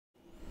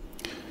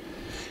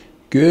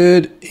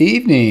Good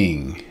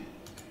evening.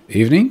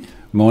 Evening?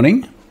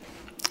 Morning?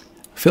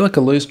 I feel like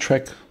I lose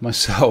track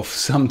myself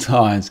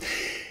sometimes.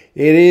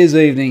 It is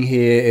evening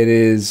here. It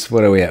is,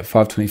 what are we at,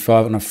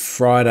 5:25 on a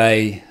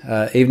Friday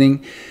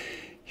evening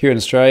here in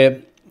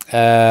Australia.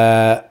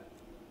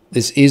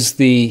 This is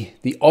the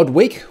odd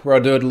week where I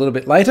do it a little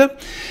bit later.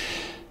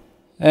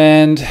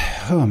 And,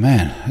 oh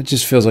man, it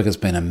just feels like it's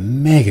been a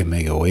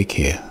mega week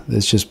here.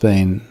 There's just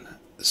been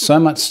so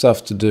much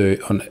stuff to do,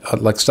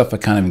 like stuff I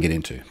can't even get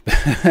into.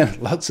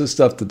 Lots of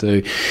stuff to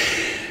do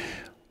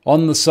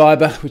on the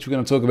cyber, which we're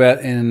going to talk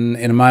about in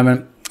a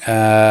moment.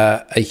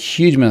 A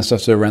huge amount of stuff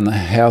to do around the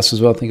house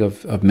as well. I think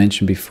I've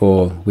mentioned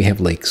before, we have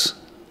leaks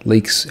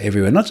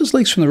everywhere. Not just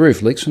leaks from the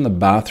roof, leaks from the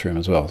bathroom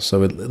as well.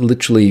 So we're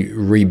literally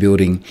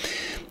rebuilding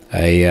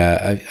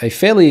a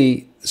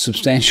fairly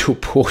substantial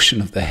portion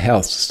of the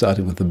house,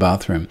 starting with the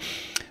bathroom.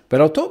 But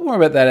I'll talk more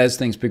about that as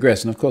things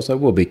progress. And of course, I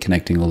will be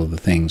connecting all of the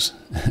things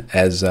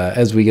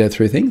as we go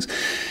through things.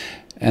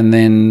 And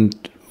then,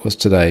 what's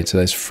today?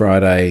 Today's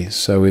Friday.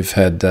 So we've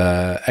had,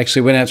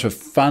 actually went out to a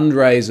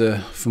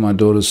fundraiser for my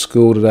daughter's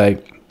school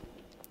today.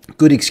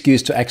 Good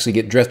excuse to actually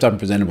get dressed up and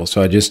presentable.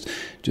 So I just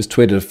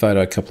tweeted a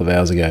photo a couple of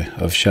hours ago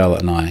of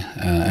Charlotte and I.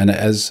 And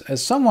as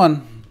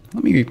someone,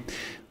 let me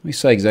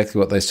say exactly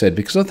what they said,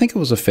 because I think it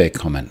was a fair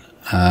comment.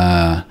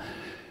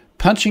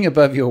 Punching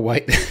above your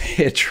weight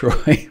there,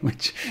 Troy,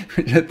 which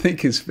I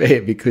think is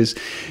fair, because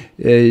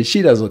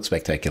she does look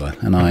spectacular,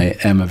 and I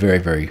am a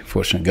very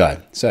fortunate guy.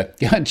 So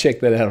go and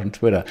check that out on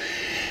Twitter.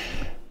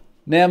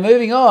 Now,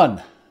 moving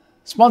on.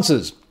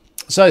 Sponsors.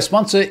 So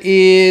sponsor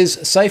is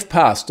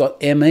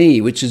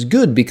safepass.me, which is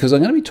good because I'm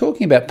going to be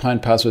talking about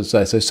pwned passwords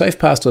today. So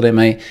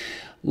safepass.me,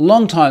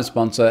 long-time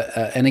sponsor,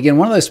 and again,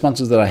 one of those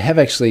sponsors that I have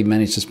actually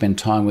managed to spend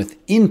time with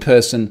in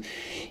person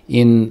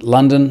in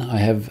London. I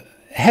have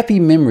happy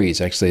memories,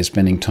 actually, of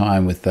spending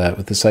time with the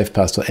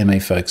safepass.me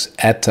folks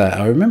at,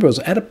 I remember I was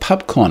at a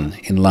PubCon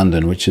in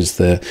London, which is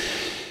the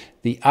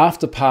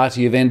after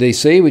party of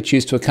NDC, which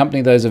used to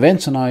accompany those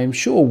events, and I am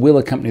sure will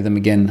accompany them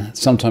again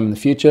sometime in the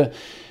future.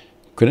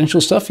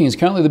 Credential stuffing is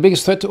currently the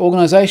biggest threat to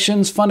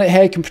organizations. Find out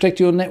how you can protect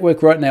your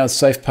network right now with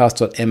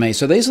safepass.me.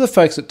 So these are the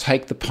folks that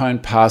take the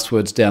pwned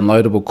passwords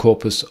downloadable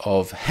corpus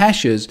of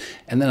hashes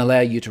and then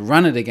allow you to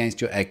run it against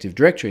your Active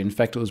Directory. In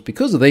fact, it was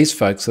because of these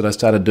folks that I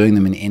started doing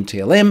them in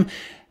NTLM.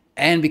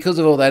 And because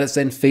of all that, it's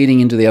then feeding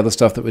into the other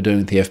stuff that we're doing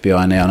with the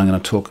FBI now. And I'm going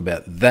to talk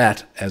about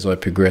that as I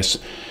progress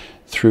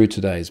through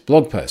today's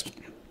blog post.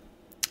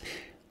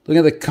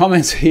 Looking at the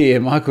comments here,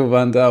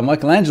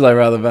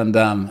 Michelangelo Van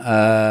Damme.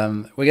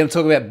 We're going to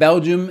talk about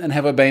Belgium and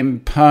have I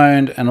been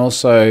pwned, and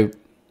also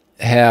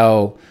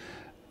how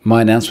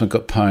my announcement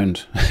got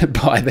pwned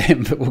by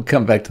them, but we'll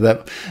come back to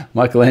that.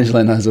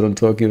 Michelangelo knows what I'm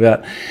talking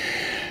about.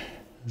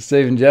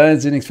 Stephen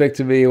Jones didn't expect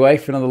to be awake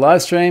for another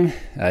live stream.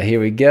 Here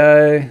we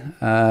go.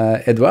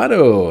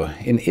 Eduardo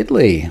in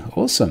Italy.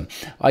 Awesome.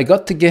 I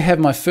got to have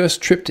my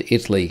first trip to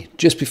Italy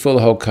just before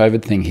the whole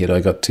COVID thing hit.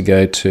 I got to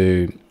go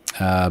to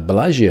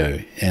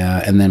Bellagio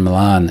and then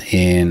Milan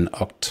in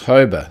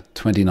October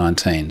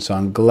 2019. So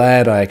I'm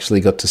glad I actually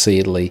got to see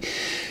Italy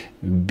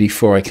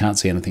before I can't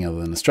see anything other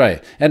than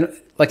Australia. And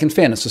like, in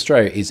fairness,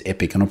 Australia is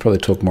epic, and I'll probably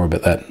talk more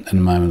about that in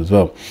a moment as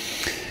well.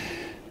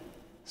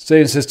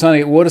 Stephen says, trying to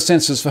get water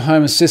sensors for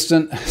Home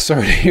Assistant.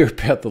 Sorry to hear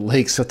about the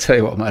leaks. I'll tell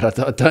you what, mate, I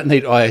don't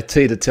need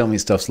IoT to tell me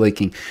stuff's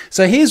leaking.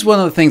 So here's one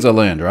of the things I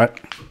learned, right?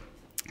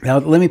 Now,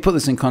 let me put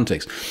this in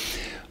context.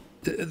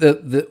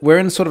 We're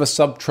in sort of a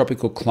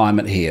subtropical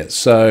climate here.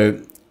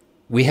 So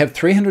we have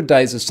 300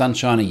 days of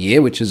sunshine a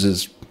year, which is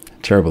as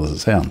terrible as it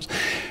sounds.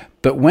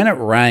 But when it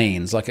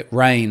rains, like it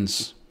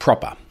rains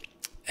proper.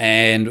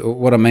 And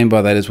what I mean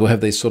by that is we'll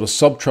have these sort of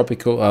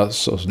subtropical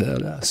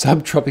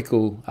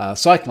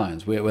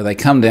cyclones where they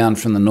come down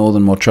from the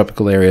northern, more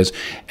tropical areas,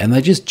 and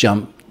they just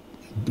jump.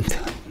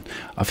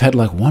 I've had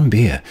like one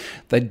beer.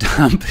 They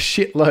dump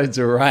shitloads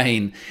of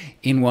rain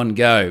in one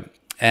go.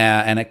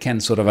 And it can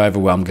sort of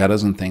overwhelm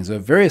gutters and things. There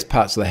are various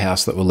parts of the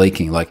house that were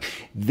leaking. Like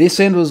this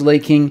end was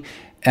leaking,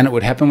 and it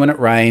would happen when it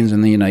rains,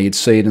 and then, you'd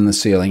see it in the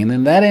ceiling. And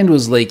then that end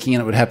was leaking,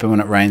 and it would happen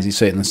when it rains, you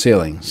see it in the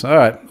ceiling. So, all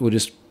right, we'll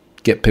just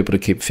get people to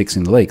keep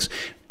fixing the leaks.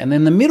 And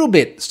then the middle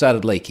bit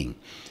started leaking.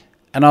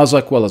 And I was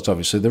like, well, it's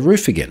obviously the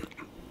roof again.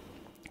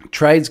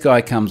 Trades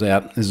guy comes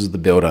out, this is the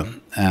builder,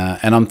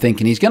 and I'm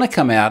thinking he's going to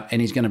come out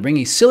and he's going to bring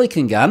his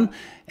silicon gun,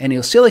 and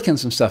he'll silicon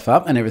some stuff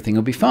up, and everything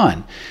will be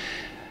fine.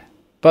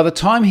 By the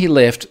time he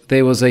left,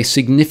 there was a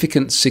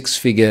significant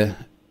six-figure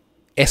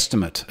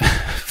estimate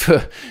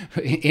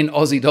in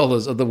Aussie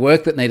dollars of the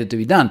work that needed to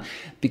be done,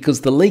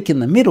 because the leak in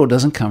the middle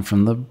doesn't come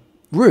from the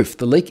roof.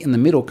 The leak in the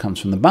middle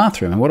comes from the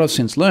bathroom. And what I've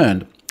since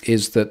learned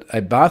is that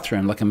a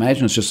bathroom, like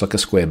imagine it's just like a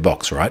square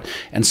box, right?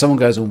 And someone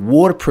goes and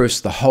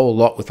waterproofs the whole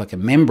lot with like a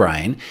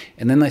membrane,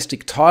 and then they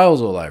stick tiles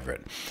all over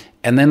it.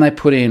 And then they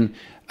put in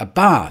a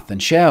bath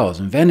and showers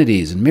and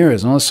vanities and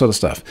mirrors and all this sort of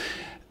stuff.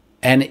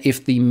 And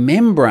if the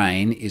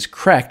membrane is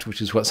cracked,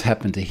 which is what's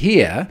happened to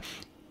here,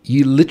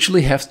 you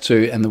literally have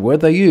to, and the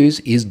word they use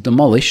is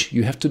demolish.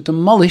 You have to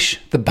demolish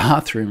the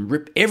bathroom,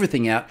 rip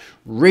everything out,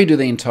 redo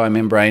the entire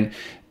membrane,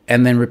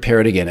 and then repair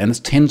it again. And it's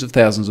tens of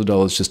thousands of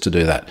dollars just to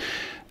do that.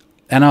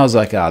 And I was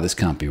like, this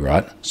can't be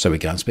right. So we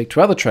go and speak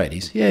to other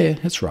tradies. Yeah,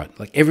 that's right.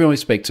 Like everyone we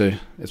speak to,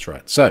 it's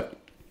right. So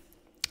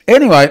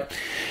anyway,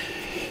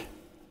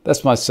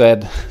 that's my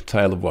sad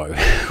tale of woe.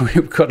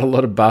 We've got a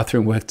lot of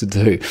bathroom work to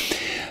do.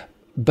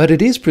 But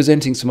it is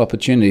presenting some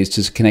opportunities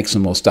to connect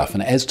some more stuff.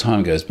 And as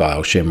time goes by,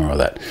 I'll share more of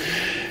that.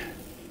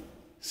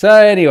 So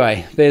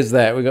anyway, there's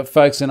that. We've got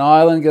folks in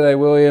Ireland. G'day,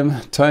 William.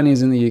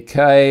 Tony's in the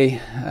UK.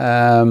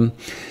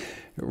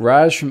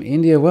 Raj from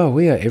India. Well,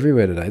 we are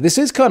everywhere today. This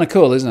is kind of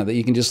cool, isn't it? That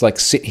you can just like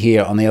sit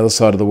here on the other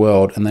side of the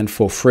world and then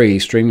for free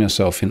stream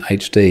yourself in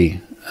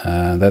HD.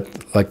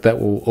 That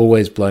will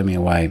always blow me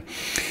away.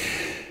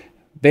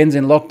 Ben's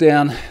in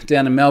lockdown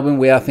down in Melbourne.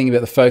 We are thinking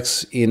about the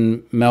folks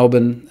in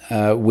Melbourne.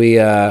 We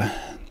are,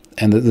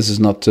 and this is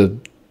not to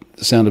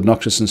sound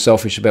obnoxious and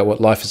selfish about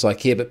what life is like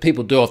here, but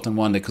people do often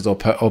wonder, because I'll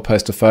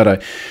post a photo.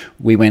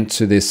 We went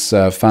to this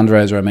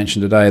fundraiser I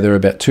mentioned today. There were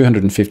about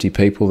 250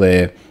 people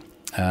there.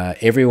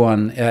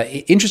 Everyone,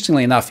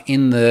 interestingly enough,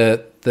 in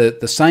the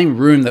same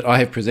room that I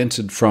have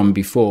presented from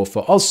before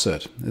for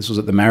AusCert. This was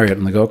at the Marriott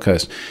on the Gold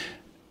Coast.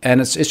 And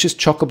it's just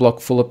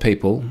chock-a-block full of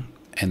people.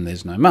 And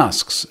there's no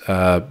masks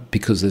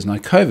because there's no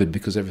COVID,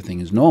 because everything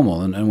is normal.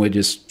 And we're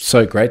just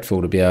so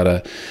grateful to be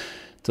able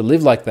to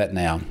live like that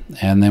now.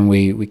 And then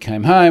we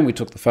came home, we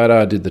took the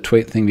photo, I did the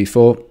tweet thing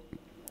before.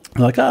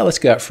 I'm like, let's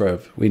go out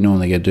we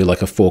normally do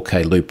like a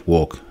 4K loop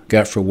walk. Go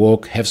out for a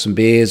walk, have some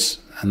beers,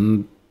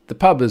 and the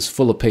pub is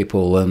full of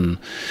people. And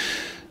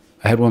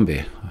I had one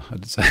beer. I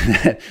did say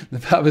that. The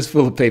pub is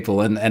full of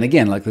people. And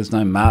again, like there's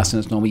no mask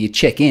and it's normal. You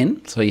check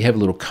in. So you have a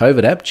little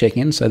COVID app, check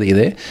in so that you're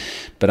there.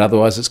 But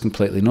otherwise it's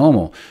completely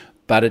normal.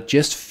 But it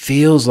just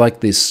feels like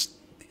this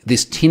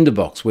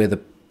tinderbox where the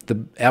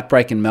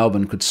outbreak in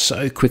Melbourne could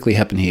so quickly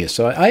happen here.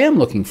 So I am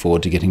looking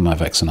forward to getting my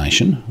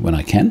vaccination when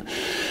I can.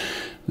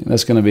 I think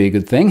that's going to be a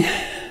good thing.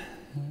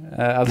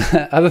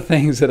 Other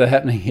things that are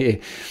happening here.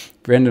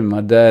 Brendan,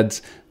 my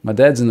dad's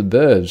in the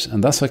burbs,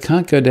 and thus I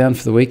can't go down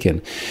for the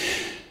weekend.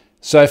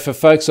 So for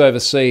folks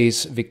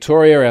overseas,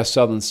 Victoria, our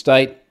southern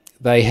state,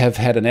 they have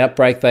had an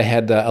outbreak. They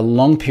had a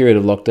long period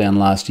of lockdown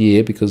last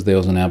year because there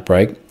was an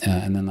outbreak,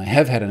 and then they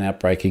have had an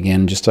outbreak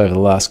again just over the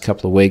last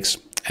couple of weeks.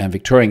 And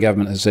Victorian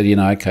government has said,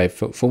 okay,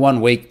 for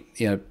 1 week,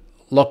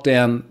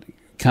 lockdown,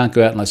 can't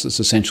go out unless it's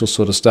essential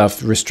sort of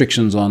stuff,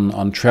 restrictions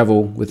on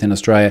travel within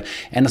Australia.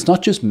 And it's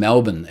not just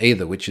Melbourne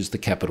either, which is the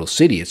capital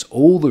city. It's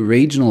all the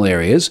regional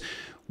areas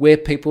where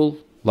people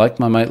like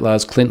my mate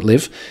Lars Klint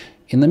live,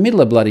 in the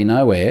middle of bloody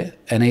nowhere,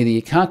 and either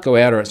you can't go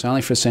out or it's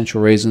only for essential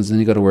reasons, and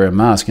you've got to wear a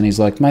mask. And he's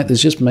like, mate,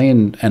 there's just me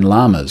and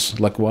llamas.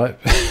 Like, why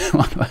do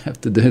I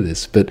have to do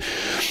this? But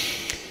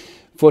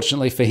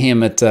fortunately for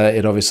him, it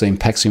obviously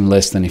impacts him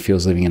less than if he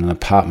was living in an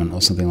apartment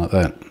or something like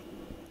that.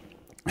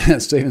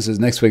 Stephen says,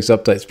 next week's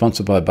update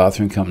sponsored by a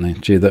bathroom company.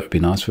 Gee, that would be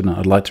nice, wouldn't it?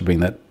 I'd like to bring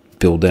that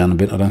bill down a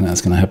bit. I don't think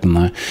that's going to happen,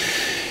 though.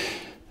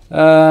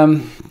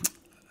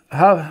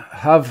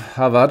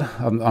 Harvard,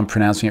 I'm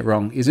pronouncing it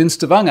wrong, is in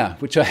Stavanger,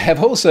 which I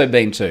have also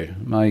been to.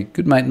 My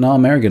good mate Niall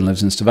Merrigan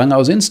lives in Stavanger. I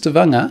was in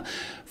Stavanger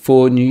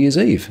for New Year's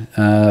Eve,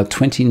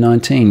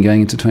 2019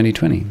 going into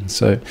 2020.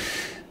 So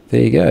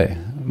there you go.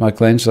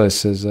 Michelangelo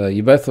says,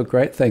 you both look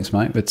great. Thanks,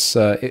 mate.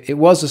 It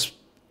was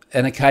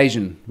an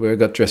occasion where I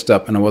got dressed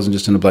up and I wasn't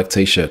just in a black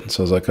T-shirt.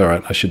 So I was like, all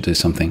right, I should do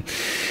something.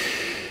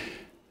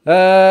 All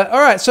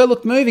right, so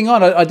look, moving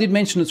on. I did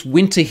mention it's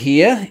winter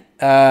here.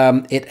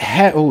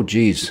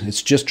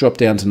 It's just dropped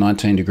down to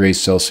 19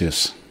 degrees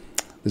Celsius.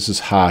 This is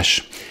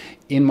harsh.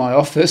 In my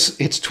office,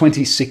 it's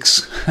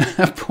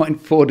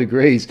 26.4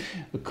 degrees,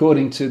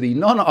 according to the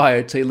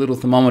non-IoT little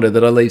thermometer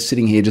that I leave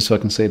sitting here just so I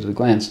can see it at a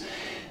glance.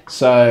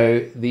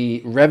 So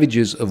the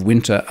ravages of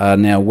winter are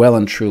now well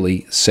and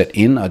truly set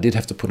in. I did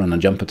have to put on a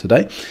jumper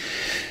today,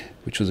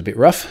 which was a bit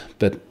rough,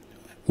 but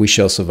we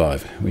shall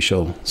survive. We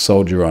shall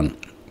soldier on.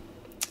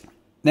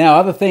 Now,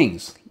 other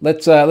things.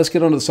 Let's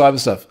get on to the cyber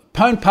stuff.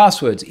 Pwn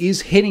Passwords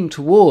is heading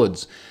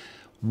towards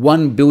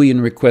 1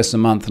 billion requests a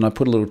month, and I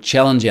put a little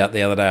challenge out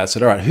the other day. I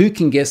said, all right, who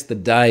can guess the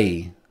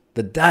day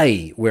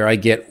where I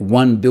get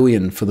 1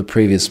 billion for the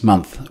previous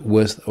month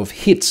worth of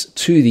hits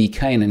to the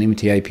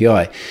K-anonymity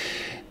API?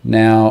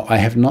 Now, I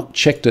have not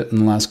checked it in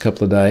the last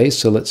couple of days,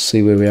 so let's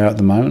see where we are at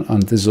the moment.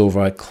 This is all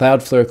via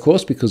Cloudflare, of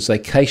course, because they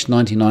cache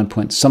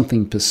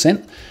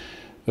 99.something%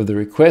 of the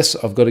requests.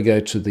 I've got to go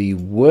to the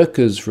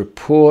workers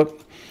report.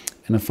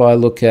 And if I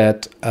look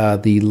at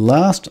the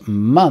last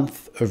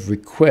month of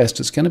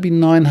request, it's going to be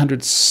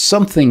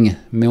 900-something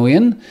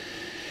million,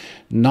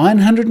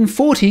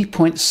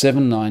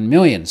 940.79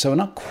 million. So we're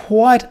not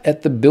quite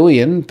at the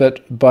billion,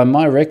 but by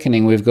my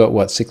reckoning, we've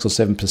got, 6 or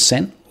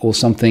 7% or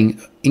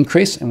something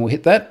increase, and we'll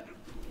hit that.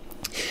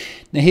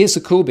 Now, here's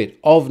the cool bit.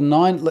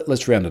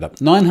 Let's round it up.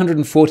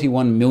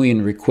 941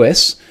 million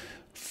requests,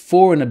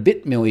 4 and a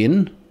bit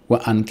million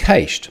were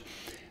uncached.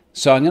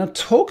 So I'm going to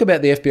talk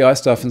about the FBI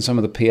stuff and some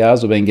of the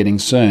PRs we've been getting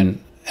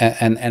soon.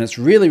 And it's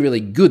really,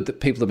 really good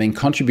that people have been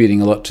contributing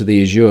a lot to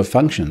the Azure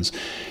functions.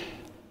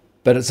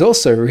 But it's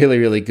also really,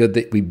 really good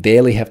that we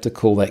barely have to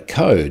call that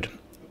code.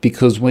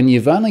 because when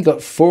you've only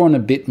got 4 and a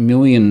bit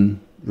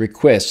million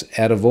requests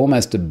out of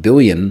almost 1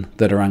 billion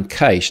that are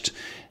uncached,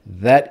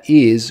 that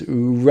is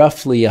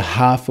roughly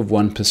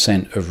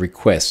 0.5% of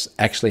requests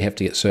actually have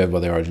to get served by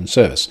the Origin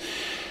service.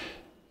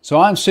 So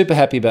I'm super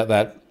happy about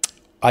that.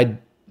 I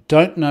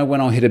don't know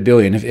when I'll hit 1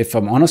 billion. If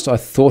I'm honest, I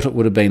thought it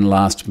would have been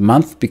last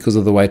month because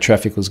of the way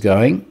traffic was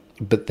going,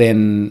 but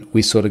then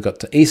we sort of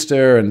got to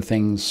Easter and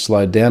things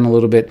slowed down a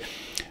little bit.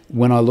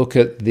 When I look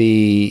at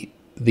the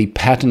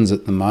patterns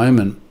at the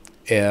moment,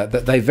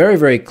 that they very,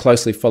 very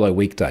closely follow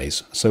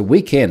weekdays. So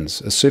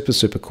weekends are super,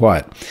 super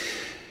quiet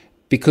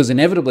because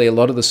inevitably a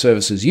lot of the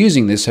services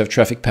using this have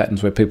traffic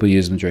patterns where people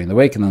use them during the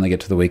week and then they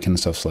get to the weekend and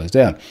stuff slows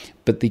down.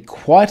 But the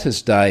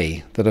quietest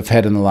day that I've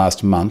had in the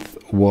last month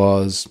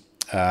was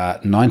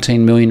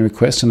 19 million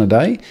requests in a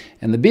day,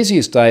 and the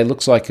busiest day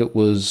looks like it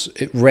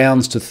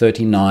rounds to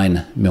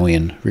 39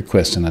 million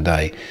requests in a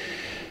day.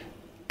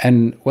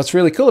 And what's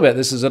really cool about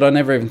this is that I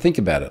never even think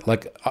about it.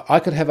 Like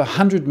I could have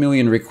 100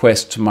 million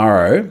requests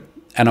tomorrow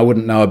and I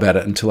wouldn't know about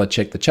it until I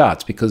check the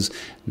charts because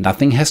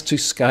nothing has to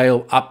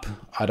scale up.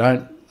 I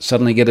don't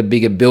suddenly get a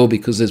bigger bill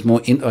because there's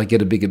more. I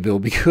get a bigger bill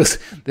because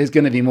there's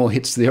going to be more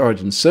hits to the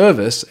Origin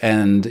service,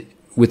 and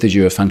with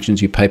Azure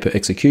Functions, you pay per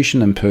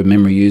execution and per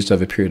memory used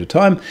over a period of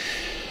time.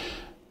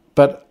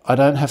 But I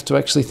don't have to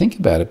actually think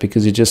about it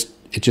because it just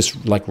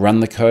like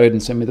run the code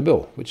and send me the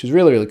bill, which is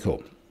really, really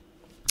cool.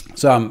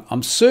 So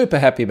I'm super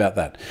happy about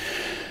that.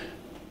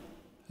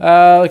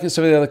 Look at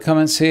some of the other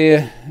comments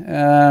here.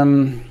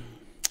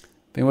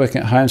 Been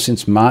working at home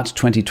since March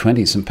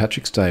 2020, St.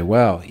 Patrick's Day.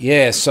 Wow.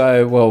 Yeah,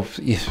 so, well,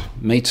 yeah,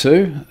 me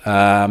too.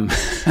 Actually,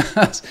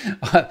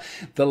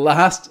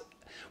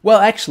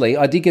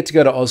 I did get to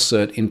go to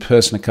AusCert in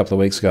person a couple of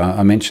weeks ago.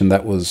 I mentioned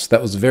that was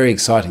very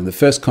exciting. The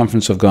first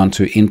conference I've gone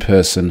to in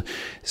person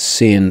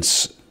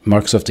since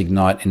Microsoft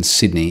Ignite in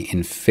Sydney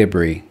in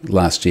February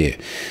last year.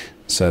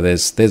 So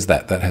there's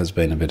that. That has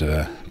been a bit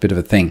of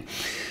a thing.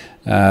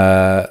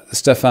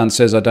 Stefan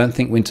says, I don't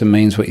think winter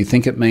means what you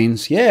think it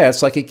means. Yeah,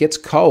 it's like it gets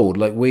cold.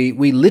 Like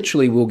we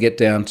literally will get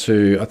down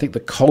to, I think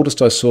the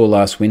coldest I saw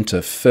last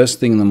winter, first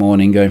thing in the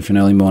morning, going for an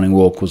early morning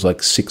walk, was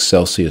like 6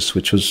 Celsius,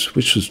 which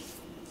was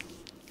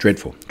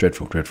dreadful.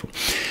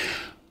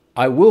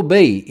 I will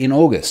be in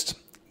August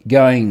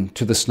going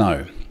to the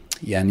snow.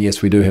 Yeah, and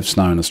yes, we do have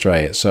snow in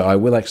Australia. So I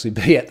will actually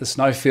be at the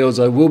snowfields.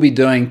 I will be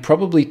doing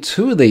probably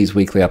 2 of these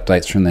weekly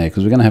updates from there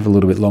because we're going to have a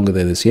little bit longer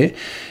there this year.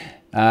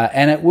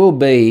 And it will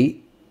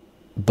be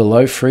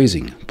below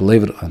freezing.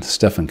 Believe it,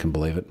 Stefan can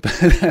believe it, but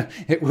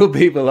it will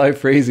be below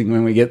freezing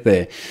when we get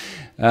there.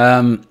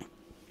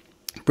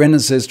 Brendan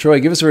says, Troy,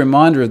 give us a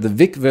reminder of the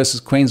Vic versus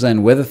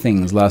Queensland weather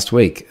things last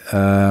week.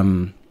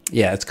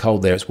 Yeah, it's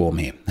cold there, it's warm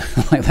here.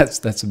 Like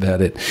that's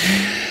about it.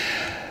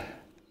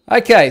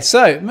 Okay,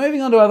 so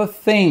moving on to other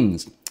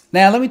things.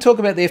 Now, let me talk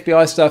about the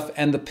FBI stuff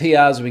and the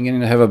PRs we're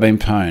beginning to have been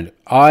pwned.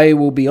 I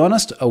will be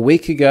honest, a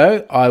week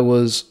ago, I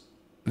was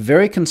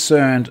very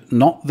concerned,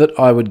 not that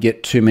I would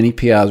get too many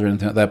PRs or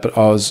anything like that, but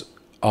I was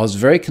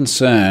very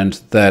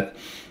concerned that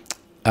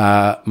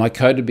my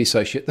code would be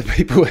so shit that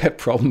people would have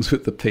problems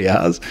with the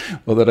PRs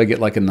or that I get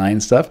like a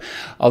name stuff.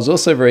 I was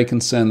also very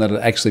concerned that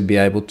I'd actually be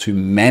able to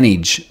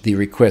manage the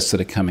requests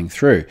that are coming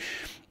through.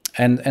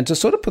 And to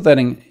sort of put that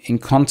in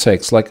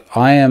context, like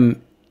I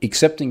am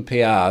accepting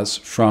PRs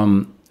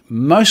from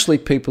mostly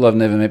people I've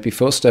never met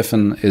before.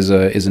 Stefan is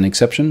an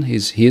exception. He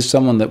is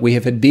someone that we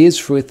have had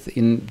beers with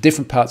in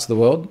different parts of the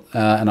world,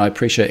 and I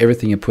appreciate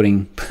everything you're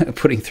putting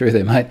through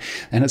there, mate.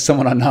 And it's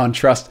someone I know and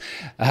trust.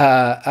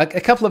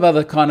 A couple of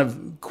other kind of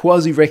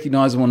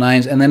quasi-recognizable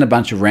names, and then a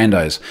bunch of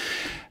randos.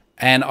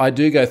 And I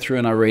do go through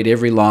and I read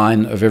every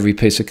line of every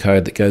piece of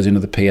code that goes into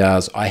the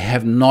PRs. I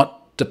have not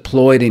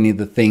deployed any of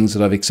the things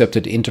that I've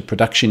accepted into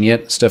production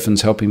yet.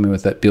 Stefan's helping me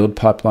with that build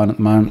pipeline at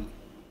the moment.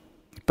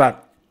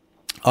 But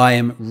I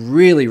am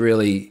really,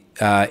 really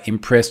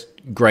impressed,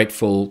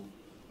 grateful,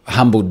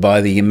 humbled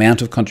by the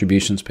amount of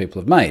contributions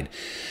people have made.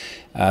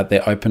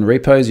 They're open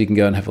repos. You can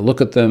go and have a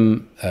look at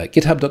them.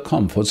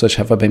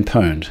 GitHub.com/have I been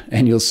pwned,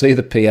 and you'll see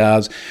the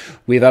PRs.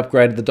 We've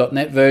upgraded the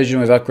 .NET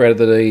version. We've upgraded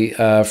the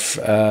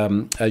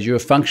Azure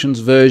Functions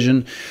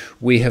version.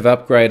 We have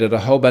upgraded a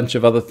whole bunch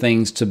of other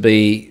things to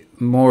be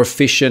more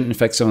efficient. In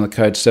fact, some of the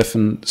code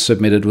Stefan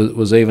submitted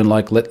was even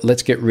like,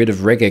 let's get rid of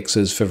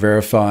regexes for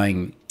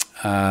verifying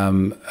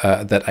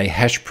that a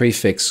hash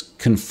prefix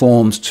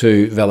conforms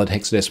to valid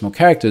hexadecimal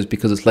characters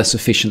because it's less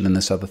efficient than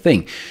this other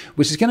thing,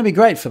 which is going to be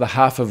great for the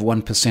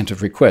 0.5%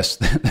 of requests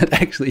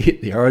that actually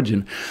hit the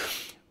Origin.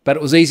 But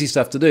it was easy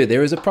stuff to do.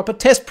 There is a proper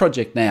test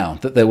project now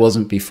that there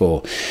wasn't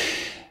before.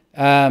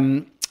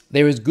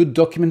 There is good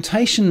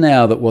documentation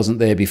now that wasn't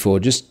there before,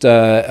 just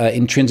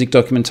intrinsic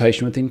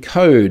documentation within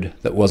code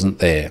that wasn't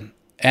there.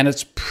 And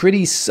it's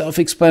pretty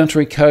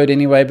self-explanatory code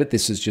anyway, but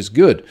this is just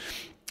good.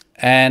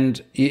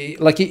 And you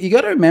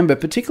got to remember,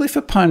 particularly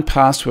for pwned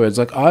passwords,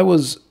 like I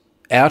was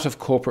out of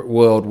corporate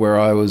world where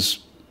I was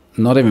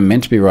not even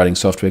meant to be writing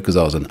software because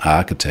I was an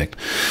architect,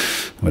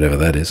 whatever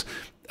that is.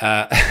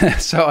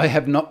 So I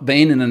have not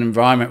been in an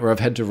environment where I've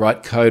had to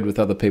write code with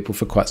other people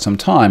for quite some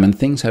time, and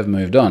things have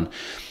moved on.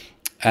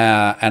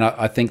 And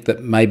I think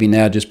that maybe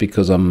now, just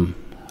because I'm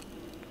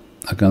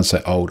going to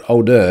say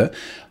older,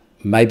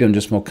 maybe I'm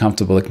just more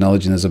comfortable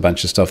acknowledging there's a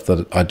bunch of stuff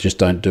that I just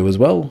don't do as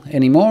well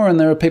anymore, and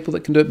there are people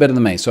that can do it better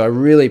than me. So I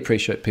really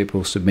appreciate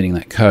people submitting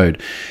that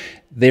code.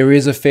 There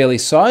is a fairly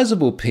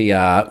sizable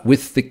PR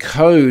with the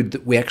code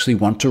that we actually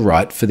want to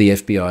write for the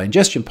FBI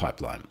ingestion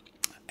pipeline.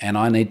 And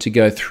I need to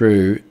go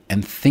through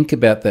and think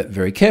about that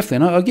very carefully.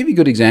 And I'll give you a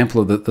good example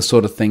of the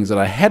sort of things that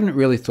I hadn't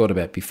really thought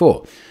about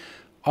before.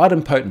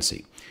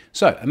 Idempotency.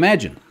 So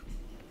imagine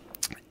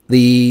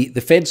the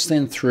feds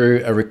send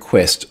through a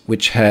request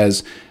which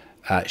has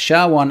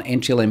SHA-1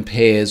 NTLM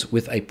pairs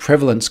with a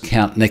prevalence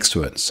count next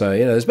to it. So,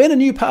 there's been a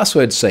new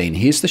password seen.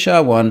 Here's the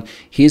SHA-1,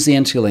 here's the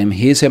NTLM,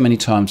 here's how many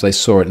times they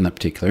saw it in that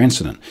particular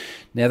incident.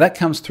 Now, that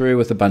comes through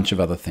with a bunch of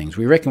other things.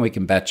 We reckon we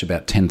can batch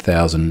about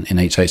 10,000 in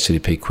each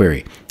HTTP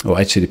query or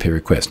HTTP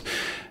request.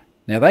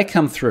 Now, they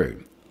come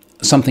through.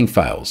 Something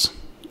fails.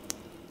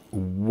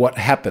 What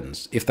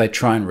happens if they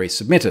try and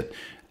resubmit it?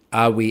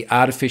 Are we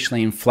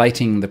artificially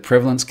inflating the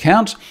prevalence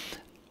count?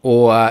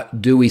 Or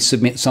do we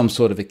submit some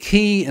sort of a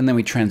key and then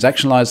we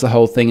transactionalize the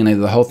whole thing, and either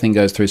the whole thing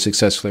goes through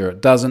successfully or it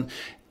doesn't?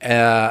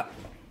 But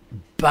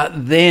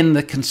then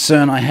the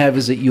concern I have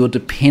is that you're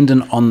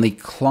dependent on the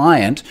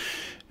client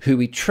who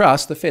we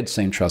trust. The feds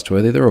seem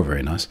trustworthy. They're all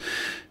very nice.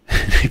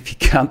 If you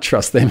can't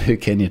trust them, who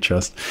can you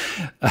trust?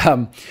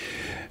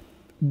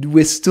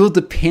 We're still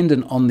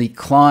dependent on the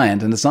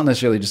client, and it's not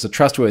necessarily just a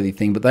trustworthy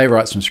thing, but they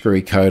write some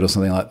screwy code or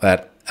something like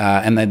that.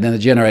 And then they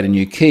generate a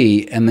new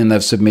key, and then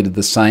they've submitted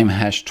the same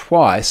hash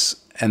twice,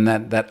 and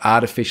that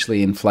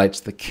artificially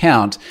inflates the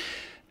count.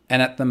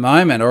 And at the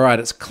moment, all right,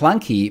 it's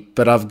clunky,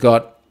 but I've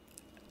got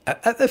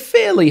a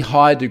fairly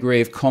high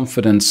degree of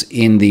confidence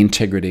in the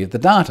integrity of the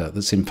data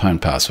that's in pwn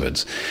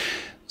passwords.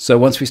 So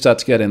once we start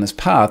to go down this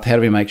path, how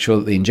do we make sure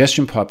that the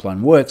ingestion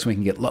pipeline works and we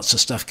can get lots of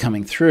stuff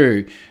coming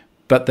through,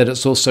 but that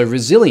it's also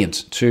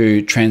resilient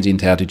to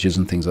transient outages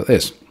and things like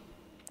this?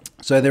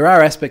 So there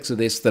are aspects of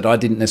this that I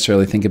didn't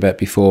necessarily think about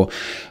before.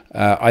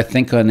 I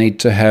think I need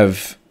to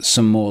have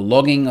some more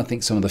logging. I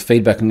think some of the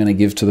feedback I'm going to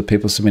give to the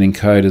people submitting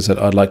code is that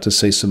I'd like to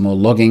see some more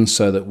logging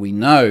so that we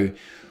know,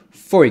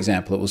 for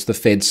example, it was the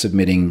Fed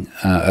submitting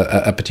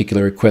a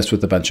particular request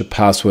with a bunch of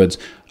passwords,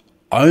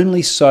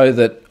 only so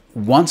that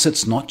once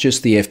it's not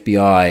just the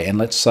FBI, and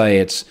let's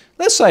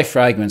say for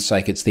argument's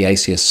sake, it's the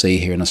ACSC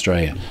here in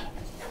Australia,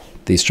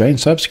 the Australian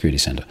Cybersecurity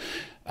Centre.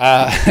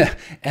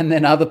 And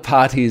then other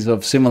parties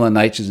of similar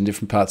natures in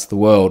different parts of the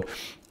world,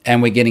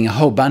 and we're getting a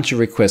whole bunch of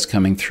requests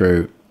coming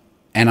through,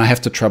 and I have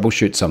to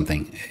troubleshoot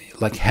something.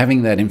 Like,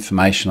 having that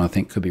information, I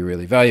think, could be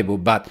really valuable,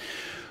 but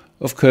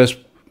of course,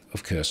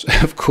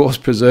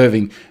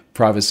 preserving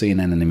privacy and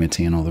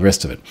anonymity and all the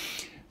rest of it.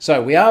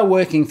 So we are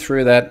working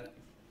through that.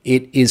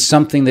 It is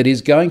something that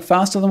is going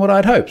faster than what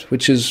I'd hoped,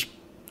 which is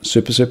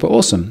super, super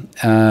awesome.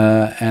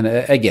 And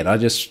again, I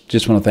just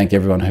want to thank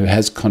everyone who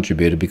has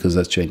contributed, because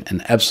that's been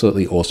an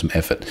absolutely awesome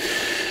effort.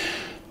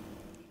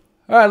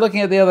 All right,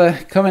 looking at the other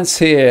comments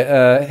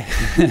here.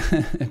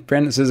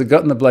 Brendan says, I've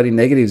gotten the bloody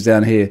negatives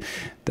down here.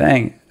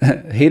 Dang,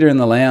 heater in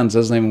the lounge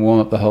doesn't even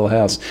warm up the whole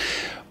house.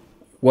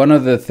 One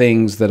of the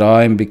things that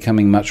I'm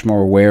becoming much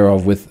more aware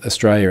of with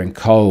Australia and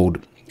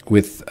cold,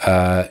 with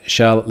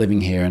Charlotte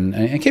living here, and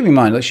keep in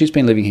mind, she's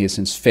been living here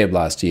since Feb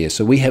last year,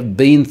 so we have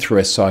been through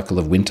a cycle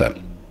of winter.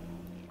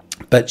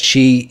 But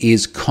she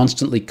is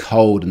constantly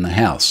cold in the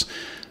house.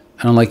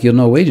 And I'm like, you're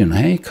Norwegian.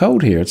 Hey,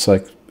 cold here. It's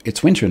like,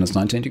 it's winter and it's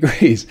 19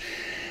 degrees.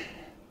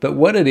 But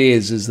what it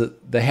is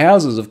that the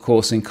houses, of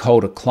course, in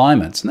colder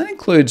climates, and that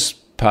includes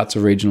parts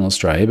of regional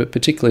Australia, but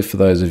particularly for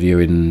those of you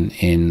in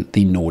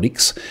the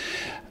Nordics,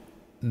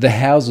 the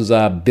houses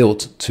are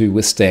built to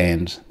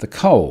withstand the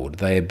cold.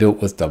 They are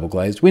built with double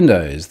glazed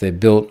windows. They're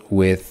built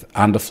with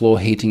underfloor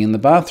heating in the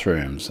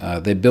bathrooms.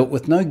 They're built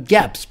with no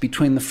gaps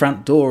between the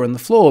front door and the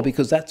floor,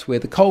 because that's where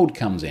the cold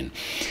comes in.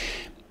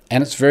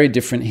 And it's very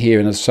different here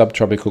in a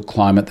subtropical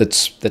climate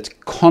that's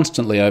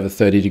constantly over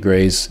 30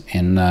 degrees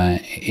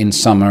in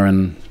summer,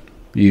 and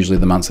usually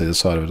the months either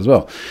side of it as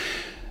well.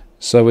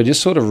 So we're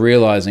just sort of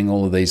realizing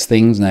all of these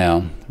things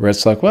now, where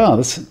it's like, wow,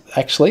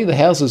 the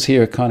houses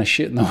here are kind of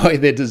shit in the way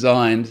they're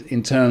designed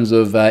in terms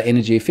of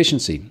energy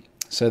efficiency.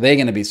 So they're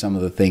going to be some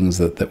of the things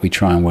that we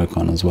try and work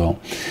on as well.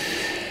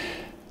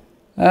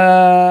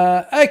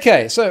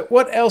 Okay, so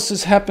what else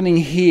is happening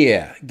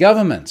here?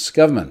 Governments.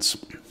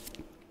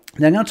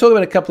 Now, I'm going to talk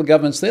about a couple of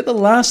governments. They're the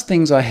last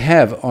things I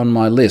have on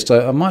my list.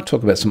 I might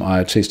talk about some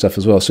IoT stuff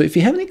as well. So if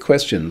you have any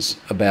questions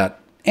about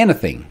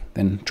anything,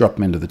 then drop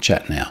them into the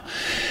chat now.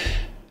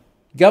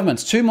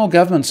 Governments, 2 more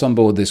governments on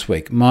board this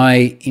week.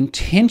 My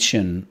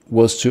intention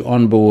was to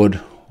onboard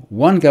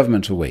 1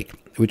 government a week,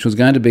 which was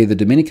going to be the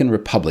Dominican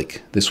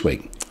Republic this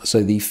week.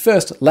 So the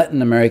first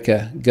Latin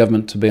America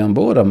government to be on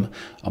board.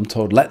 I'm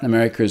told Latin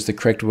America is the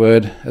correct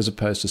word as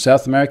opposed to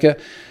South America,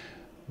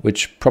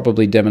 which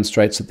probably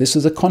demonstrates that this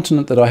is a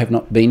continent that I have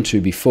not been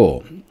to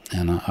before,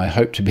 and I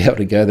hope to be able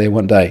to go there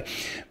one day.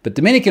 But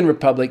Dominican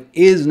Republic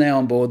is now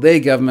on board. Their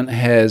government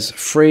has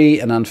free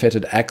and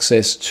unfettered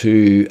access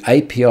to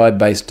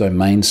API-based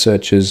domain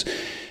searches,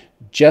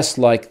 just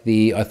like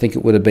I think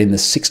it would have been the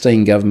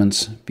 16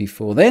 governments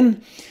before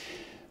then,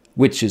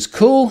 which is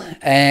cool.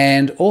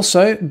 And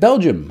also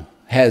Belgium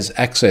has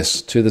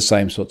access to the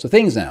same sorts of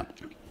things now.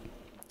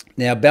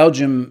 Now,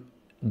 Belgium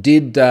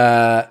did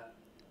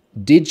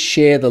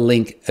share the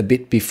link a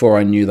bit before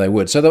I knew they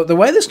would. So the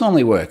way this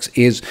normally works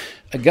is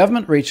a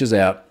government reaches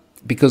out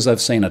because they've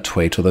seen a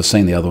tweet or they've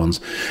seen the other ones,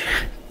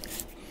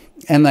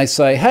 and they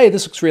say, hey,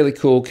 this looks really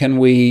cool. Can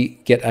we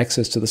get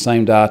access to the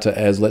same data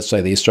as, let's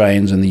say, the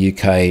Australians in the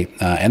UK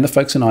and the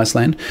folks in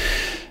Iceland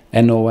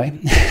and Norway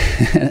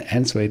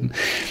and Sweden?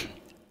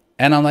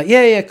 And I'm like,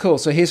 yeah, cool.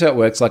 So here's how it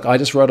works. Like, I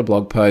just wrote a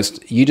blog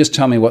post. You just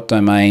tell me what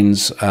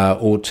domains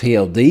or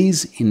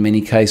TLDs, in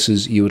many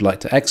cases, you would like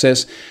to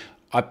access.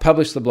 I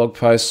publish the blog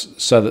post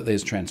so that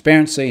there's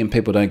transparency and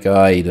people don't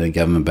go, you're doing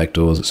government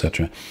backdoors,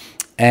 etc.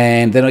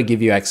 And then I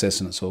give you access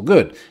and it's all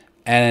good.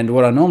 And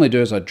what I normally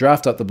do is I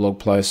draft up the blog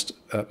post.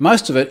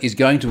 Most of it is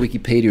going to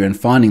Wikipedia and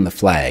finding the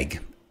flag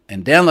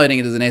and downloading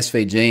it as an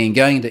SVG and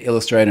going into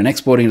Illustrator and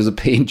exporting it as a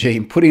PNG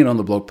and putting it on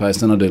the blog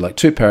post. And I do like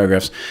 2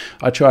 paragraphs.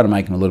 I try to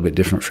make them a little bit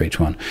different for each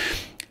one.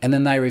 And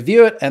then they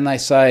review it and they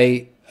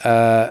say,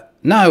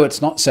 no,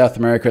 it's not South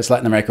America, it's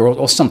Latin America,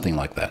 or something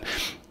like that.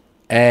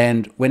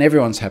 And when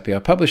everyone's happy, I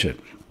publish it.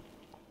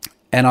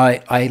 And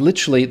I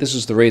literally, this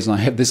is the reason I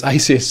have this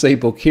ACSC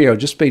book here. I've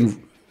just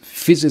been,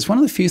 it's one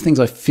of the few things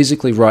I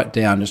physically write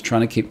down, just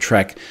trying to keep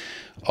track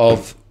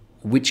of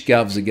which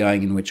govs are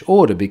going in which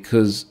order,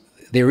 because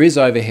there is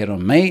overhead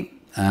on me.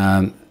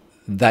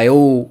 They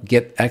all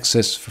get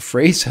access for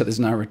free, so there's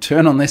no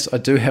return on this. I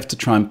do have to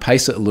try and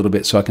pace it a little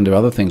bit so I can do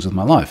other things with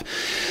my life.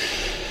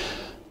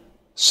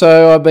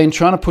 So I've been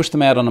trying to push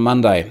them out on a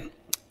Monday.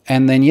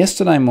 And then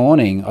yesterday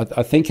morning,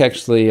 I think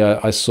actually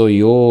I saw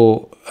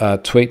your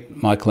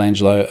tweet,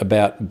 Michelangelo,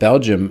 about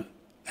Belgium.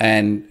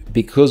 And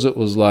because it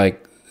was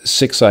like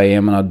 6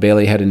 a.m. and I'd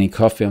barely had any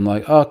coffee, I'm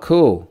like, oh,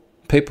 cool.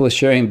 People are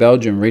sharing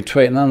Belgium,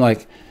 retweet. And I'm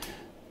like,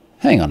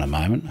 hang on a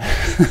moment.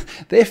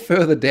 They're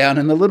further down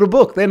in the little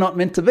book. They're not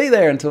meant to be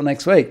there until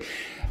next week.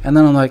 And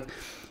then I'm like,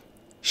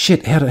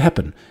 shit, how did it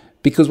happen?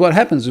 Because what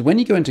happens is when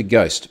you go into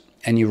Ghost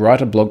and you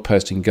write a blog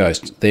post in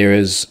Ghost, there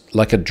is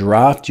like a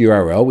draft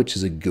URL, which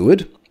is a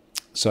GUID.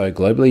 So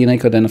globally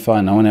unique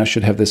identifier, no one else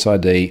should have this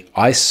ID.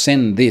 I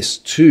send this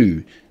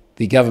to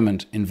the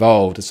government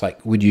involved. It's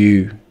like, would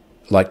you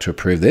like to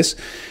approve this?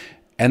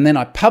 And then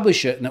I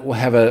publish it and it will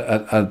have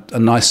a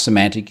nice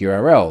semantic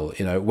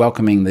URL,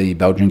 welcoming the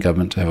Belgian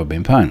government to have a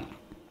BIMPONE.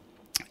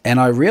 And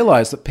I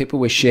realized that people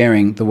were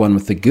sharing the one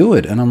with the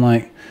GUID. And I'm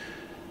like,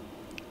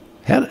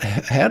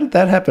 how did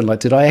that happen? Like,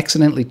 did I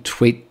accidentally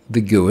tweet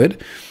the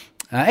GUID?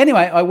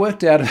 Anyway, I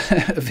worked out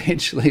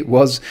eventually it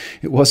was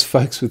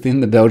folks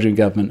within the Belgian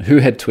government who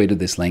had tweeted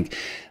this link.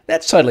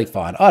 That's totally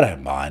fine. I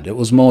don't mind. It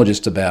was more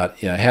just about,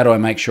 how do I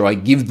make sure I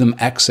give them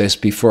access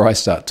before I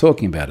start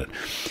talking about it?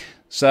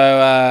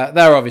 So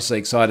they were obviously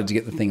excited to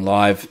get the thing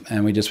live,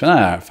 and we just went, all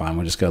right, fine,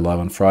 we'll just go live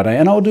on Friday.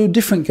 And I'll do a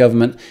different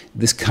government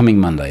this coming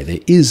Monday. There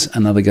is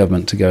another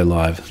government to go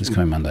live this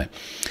coming Monday.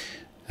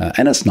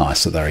 And it's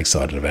nice that they're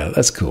excited about it.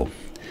 That's cool.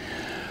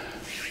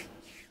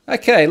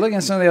 Okay, looking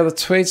at some of the other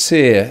tweets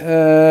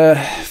here.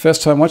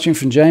 First time watching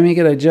from Jamie.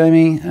 G'day,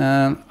 Jamie.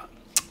 A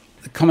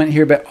comment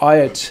here about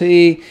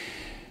IoT.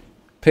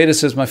 Peter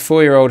says, my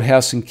 4-year-old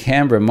house in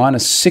Canberra,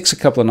 -6 a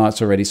couple of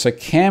nights already. So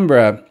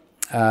Canberra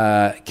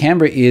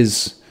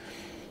is...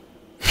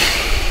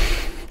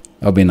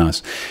 I'll be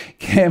nice.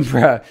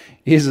 Canberra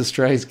is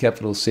Australia's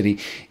capital city.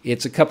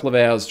 It's a couple of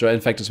hours drive.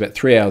 In fact, it's about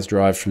 3 hours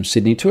drive from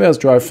Sydney, 2 hours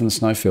drive from the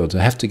snowfields.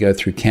 I have to go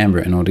through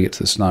Canberra in order to get to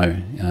the snow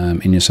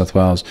in New South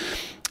Wales.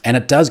 And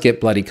it does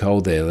get bloody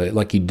cold there.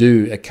 Like, you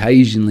do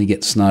occasionally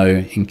get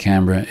snow in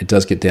Canberra. It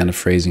does get down to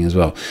freezing as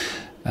well.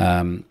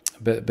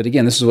 But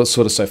again, this is what's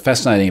sort of so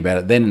fascinating about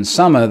it. Then in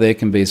summer, there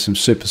can be some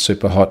super,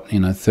 super hot,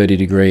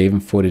 30-degree,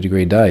 even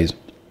 40-degree days.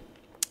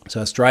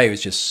 So Australia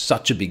is just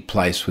such a big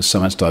place with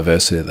so much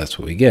diversity that that's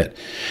what we get.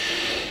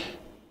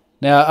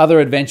 Now, other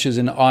adventures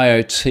in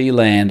IoT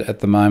land at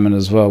the moment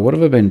as well. What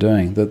have I been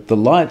doing? The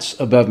lights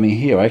above me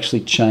here, I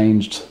actually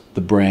changed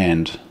the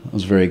brand. It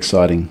was very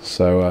exciting.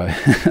 So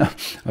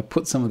I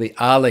put some of the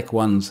Arlec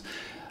ones.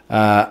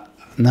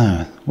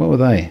 No, what were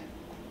they?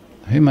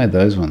 Who made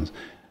those ones?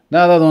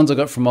 No, they're the ones I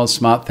got from Oz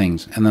Smart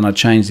Things. And then I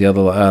changed the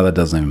other. That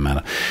doesn't even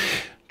matter.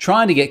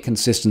 Trying to get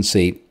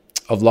consistency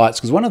of lights,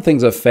 because one of the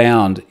things I've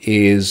found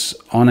is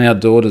on our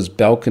daughter's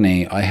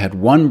balcony, I had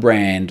one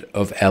brand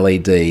of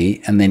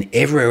LED, and then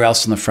everywhere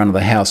else in the front of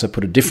the house, I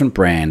put a different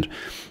brand.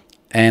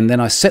 And then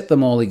I set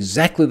them all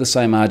exactly the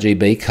same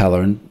RGB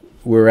color. And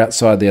we were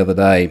outside the other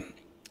day,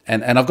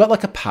 and I've got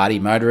like a party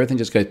mode where everything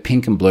just goes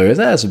pink and blue.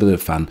 That's a bit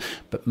of fun.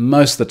 But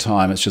most of the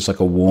time, it's just like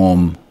a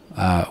warm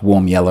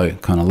yellow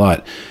kind of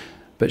light.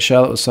 But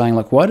Charlotte was saying,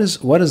 like, why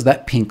does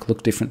that pink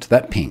look different to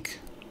that pink?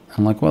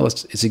 I'm like, well,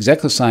 it's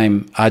exactly the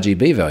same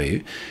RGB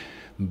value,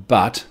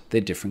 but they're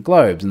different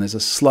globes, and there's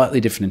a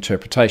slightly different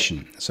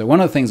interpretation. So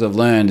one of the things I've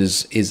learned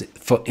is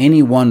for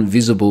any one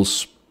visible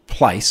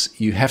place,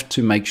 you have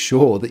to make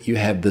sure that you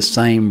have the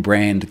same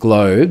brand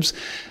globes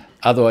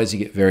Otherwise, you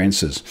get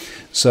variances.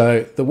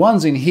 So the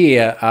ones in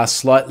here are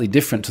slightly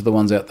different to the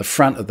ones out the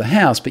front of the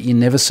house, but you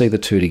never see the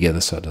two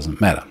together, so it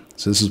doesn't matter.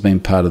 So this has been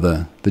part of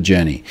the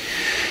journey.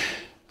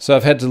 So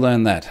I've had to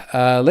learn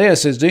that. Leo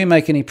says, do you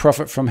make any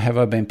profit from Have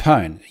I Been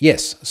Pwned?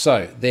 Yes.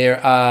 So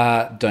there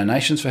are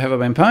donations for Have I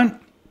Been Pwned,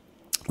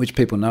 which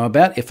people know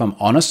about. If I'm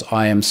honest,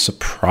 I am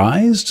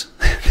surprised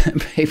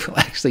that people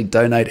actually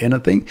donate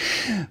anything.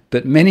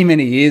 But many,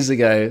 many years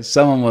ago,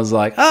 someone was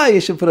like,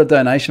 you should put a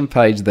donation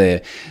page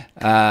there.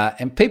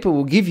 And people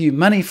will give you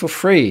money for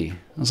free.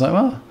 I was like,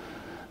 well,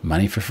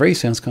 money for free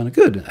sounds kind of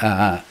good.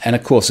 And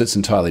of course, it's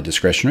entirely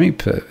discretionary.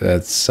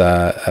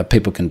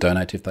 People can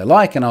donate if they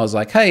like. And I was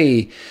like,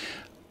 hey,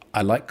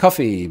 I like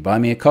coffee, buy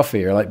me a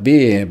coffee. Or I like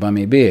beer, buy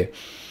me a beer.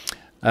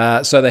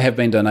 So there have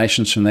been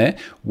donations from there.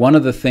 One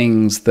of the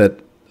things that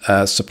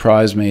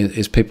surprised me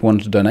is people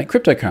wanted to donate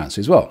cryptocurrency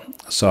as well.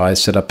 So I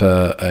set up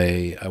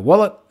a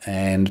wallet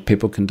and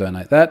people can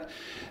donate that.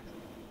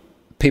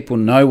 People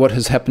know what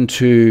has happened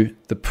to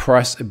the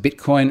price of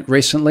Bitcoin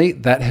recently.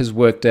 That has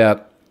worked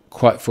out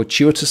quite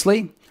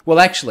fortuitously. Well,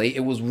 actually,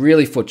 it was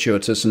really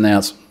fortuitous, and now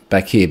it's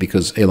back here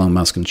because Elon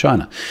Musk in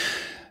China.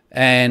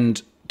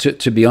 And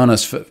to be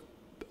honest,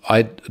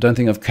 I don't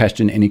think I've cashed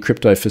in any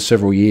crypto for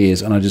several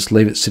years, and I just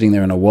leave it sitting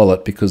there in a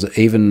wallet because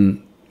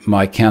even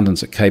my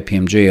accountants at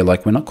KPMG are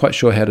like, we're not quite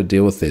sure how to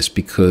deal with this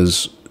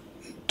because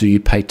do you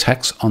pay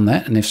tax on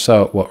that? And if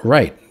so, at what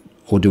rate?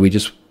 Or do we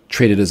just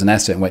treat it as an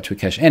asset and wait till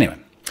we cash? Anyway,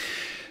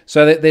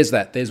 so there's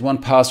that. There's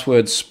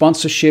 1Password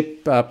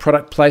sponsorship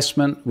product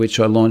placement, which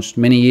I launched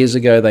many years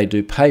ago. They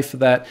do pay for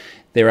that.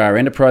 There are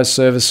enterprise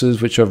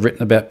services, which I've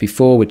written about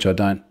before, which I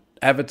don't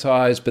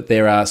advertise, but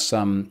there are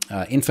some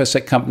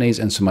InfoSec companies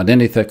and some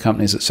identity theft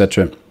companies,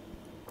 etc.,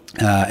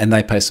 and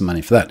they pay some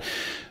money for that.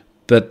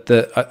 But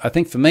I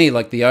think for me,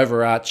 like the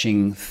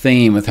overarching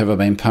theme with Have I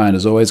Been Pwned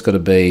has always got to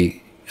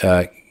be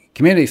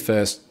community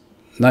first,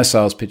 no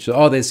sales pitch.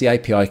 Oh, there's the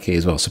API key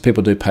as well. So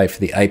people do pay for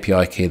the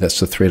API key. That's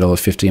the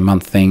 $3.50 a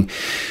month thing,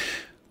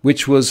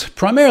 which was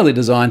primarily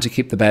designed to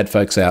keep the bad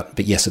folks out.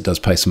 But yes, it does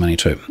pay some money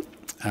too.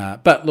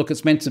 But look,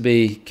 it's meant to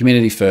be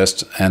community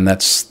first, and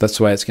that's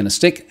the way it's going to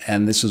stick.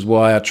 And this is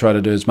why I try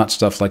to do as much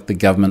stuff like the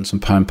governments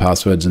and pwn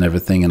passwords and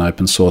everything and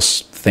open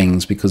source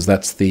things, because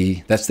that's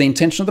the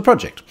intention of the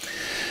project.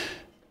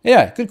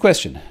 Yeah, good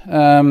question.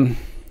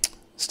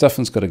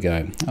 Stuffin's got to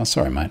go. Oh,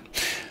 sorry, mate.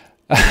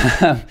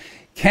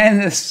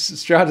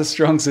 Strata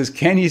Strong says,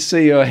 can you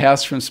see your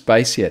house from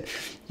space yet?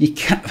 You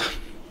can't.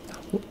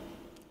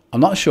 I'm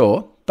not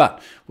sure,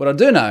 but what I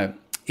do know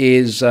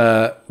is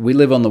we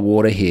live on the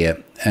water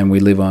here and we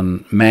live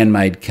on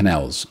man-made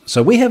canals.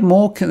 So we have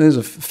more, there's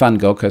a fun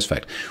Gold Coast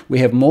fact, we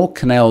have more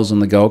canals on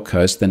the Gold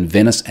Coast than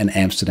Venice and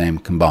Amsterdam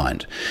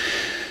combined.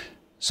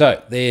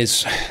 So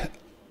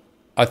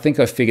I think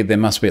I figured there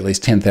must be at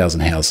least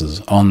 10,000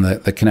 houses on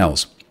the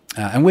canals.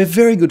 And we're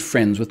very good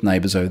friends with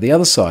neighbours over the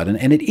other side.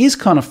 And it is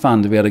kind of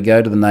fun to be able to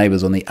go to the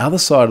neighbours on the other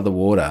side of the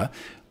water,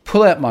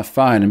 pull out my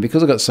phone, and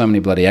because I've got so many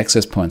bloody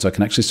access points, I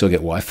can actually still get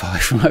Wi-Fi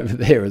from over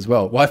there as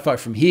well. Wi-Fi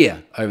from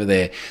here over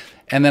there.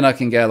 And then I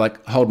can go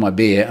like hold my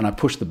beer and I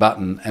push the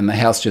button and the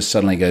house just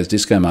suddenly goes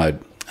disco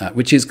mode,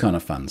 which is kind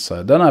of fun.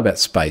 So I don't know about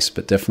space,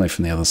 but definitely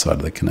from the other side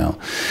of the canal.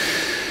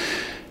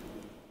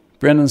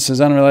 Brendan says,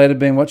 unrelated,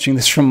 been watching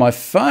this from my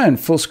phone,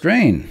 full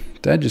screen.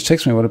 Dad just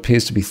texted me what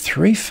appears to be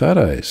 3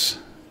 photos.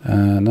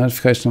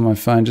 Notification on my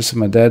phone, just of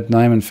my dad's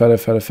name and photo.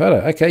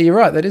 Okay, you're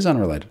right, that is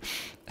unrelated.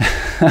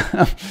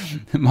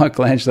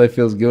 Michelangelo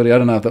feels guilty. I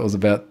don't know if that was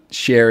about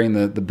sharing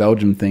the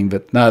Belgium thing,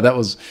 but no, that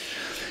was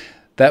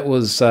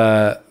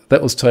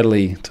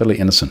totally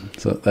innocent.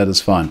 So that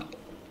is fine.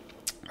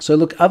 So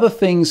look, other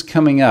things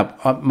coming up.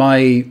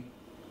 Honestly,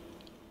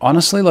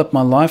 like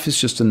my life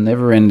is just a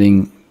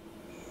never-ending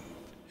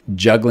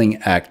juggling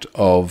act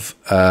of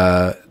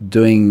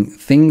doing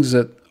things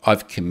that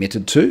I've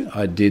committed to.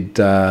 I did.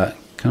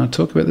 Can I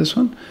talk about this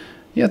one?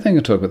 Yeah, I think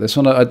I'll talk about this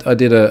one. I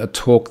did a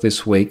talk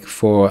this week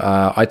for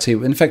IT.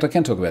 In fact, I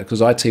can talk about it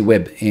because IT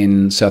Web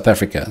in South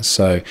Africa.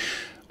 So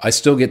I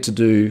still get to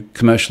do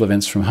commercial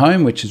events from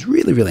home, which is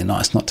really, really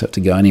nice not to have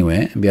to go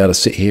anywhere and be able to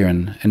sit here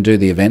and do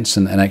the events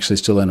and actually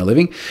still earn a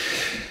living.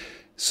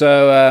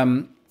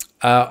 So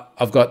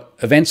I've got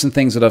events and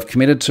things that I've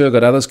committed to. I've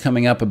got others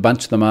coming up. A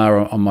bunch of them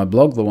are on my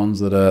blog, the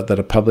ones that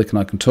are public and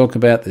I can talk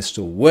about. There's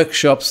still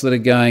workshops that are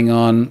going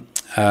on.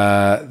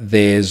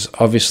 There's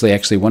obviously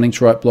actually wanting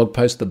to write blog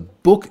posts. The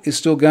book is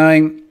still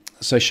going.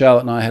 So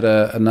Charlotte and I had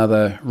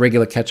another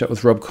regular catch up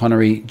with Rob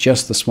Connery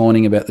just this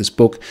morning about this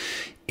book.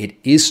 It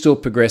is still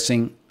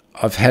progressing.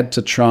 I've had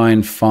to try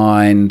and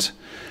find,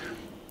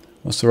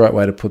 what's the right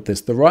way to put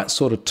this? The right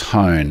sort of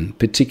tone,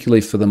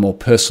 particularly for the more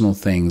personal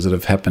things that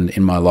have happened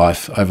in my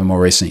life over more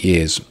recent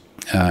years.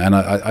 And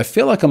I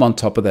feel like I'm on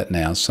top of that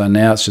now. So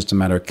now it's just a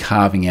matter of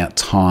carving out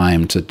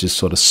time to just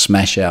sort of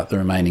smash out the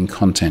remaining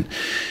content.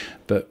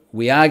 But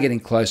we are getting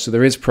close, so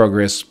there is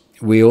progress.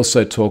 We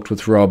also talked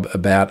with Rob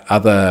about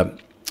other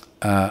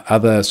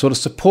sort of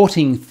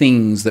supporting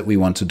things that we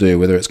want to do,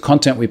 whether it's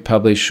content we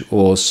publish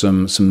or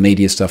some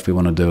media stuff we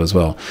want to do as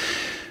well.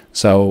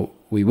 So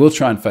we will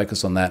try and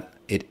focus on that.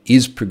 It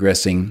is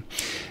progressing.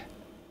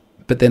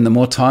 But then the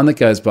more time that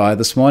goes by,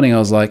 this morning I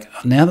was like,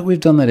 now that we've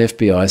done that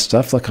FBI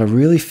stuff, like I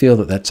really feel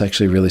that that's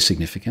actually really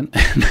significant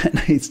and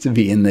that needs to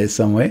be in there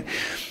somewhere.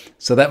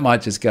 So that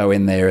might just go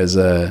in there as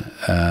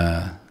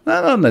not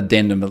an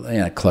addendum,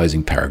 but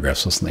closing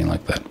paragraphs or something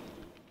like that.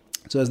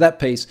 So as that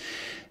piece,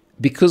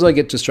 because I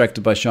get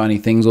distracted by shiny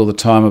things all the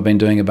time, I've been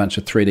doing a bunch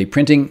of 3D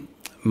printing.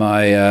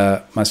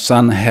 My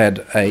son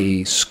had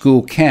a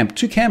school camp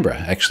to Canberra,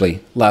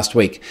 actually, last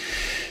week.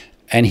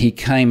 And he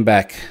came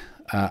back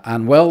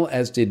unwell,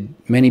 as did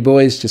many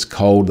boys, just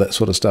cold, that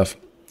sort of stuff.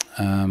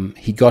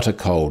 He got a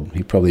cold.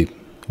 He probably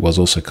was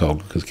also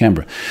cold because of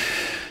Canberra.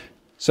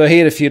 So he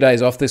had a few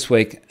days off this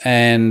week,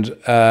 and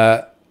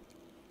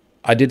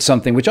I did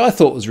something which I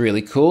thought was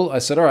really cool. I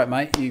said, all right,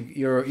 mate,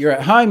 you're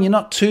at home, you're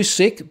not too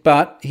sick,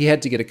 but he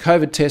had to get a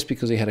COVID test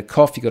because he had a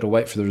cough. You got to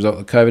wait for the result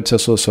of the COVID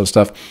test, all this sort of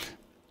stuff.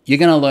 You're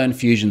going to learn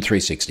Fusion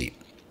 360.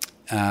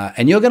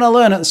 And you're going to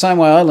learn it the same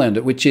way I learned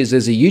it, which is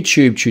there's a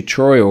YouTube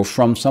tutorial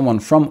from someone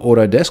from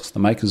Autodesk, the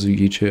makers of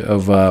YouTube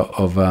of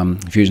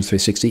Fusion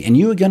 360, and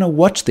you are going to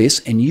watch this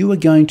and you are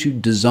going to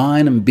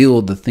design and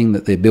build the thing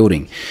that they're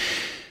building.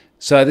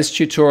 So this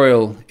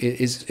tutorial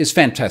is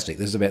fantastic.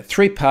 There's about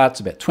 3 parts,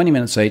 about 20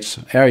 minutes each,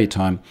 hour your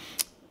time.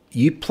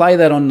 You play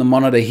that on the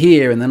monitor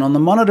here, and then on the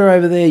monitor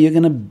over there, you're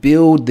going to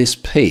build this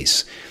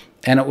piece.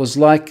 And it was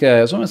like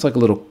it was almost like a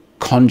little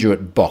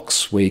conduit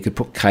box where you could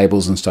put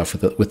cables and stuff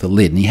with a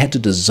lid, and you had to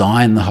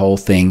design the whole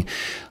thing,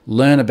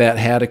 learn about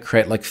how to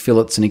create like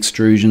fillets and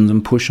extrusions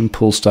and push and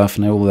pull stuff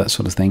and all of that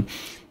sort of thing.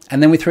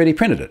 And then we 3D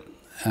printed it.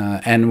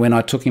 And when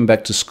I took him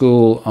back to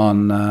school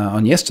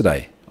on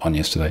yesterday,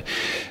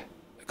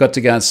 got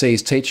to go and see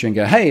his teacher and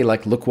go, hey,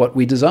 like, look what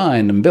we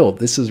designed and built.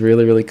 This is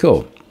really, really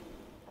cool.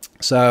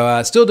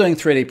 So still doing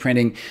 3D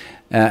printing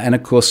and,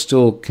 of course,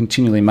 still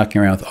continually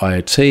mucking around with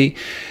IoT.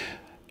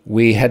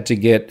 We had to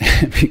get,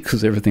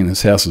 because everything in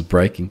this house is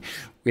breaking,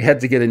 we had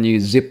to get a new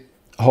Zip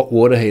hot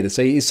water heater.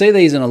 So you see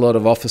these in a lot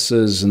of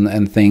offices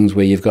and things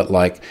where you've got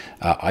like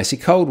icy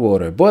cold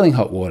water, boiling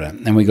hot water,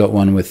 and we got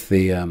one with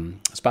the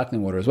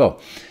sparkling water as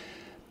well.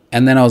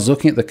 And then I was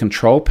looking at the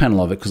control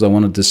panel of it because I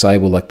want to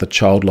disable like the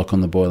child lock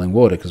on the boiling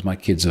water because my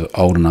kids are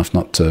old enough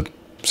not to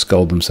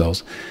scold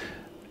themselves.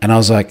 And I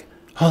was like,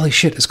 holy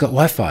shit, it's got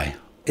Wi-Fi.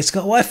 It's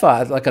got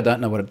Wi-Fi. Like, I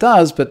don't know what it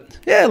does, but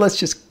yeah, let's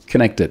just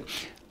connect it.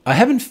 I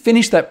haven't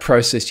finished that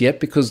process yet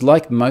because,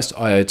 like most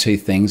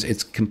IoT things,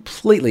 it's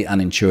completely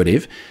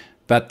unintuitive.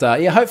 But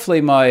yeah,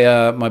 hopefully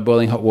my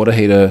boiling hot water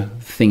heater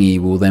thingy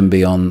will then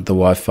be on the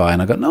Wi-Fi,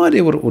 and I've got no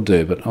idea what it will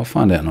do, but I'll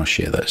find out and I'll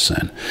share those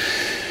soon.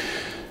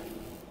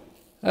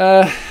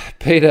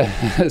 Peter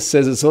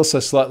says it's also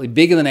slightly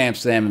bigger than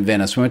Amsterdam and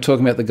Venice when we're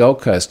talking about the Gold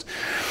Coast.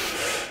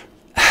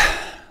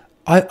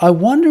 I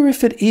wonder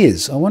if it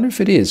is.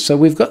 So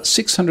we've got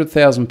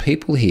 600,000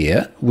 people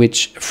here,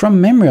 which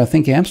from memory, I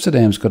think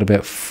Amsterdam's got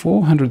about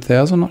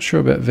 400,000. I'm not sure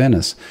about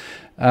Venice.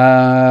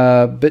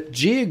 But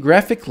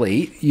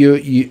geographically,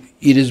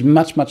 it is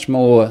much, much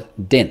more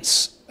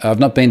dense. I've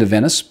not been to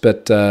Venice,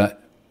 but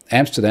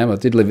Amsterdam, I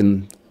did live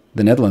in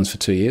the Netherlands for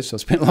 2 years, so I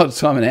spent a lot of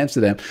time in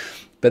Amsterdam.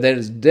 But that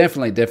is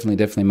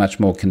definitely much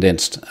more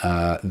condensed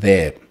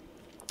there.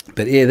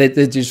 But yeah,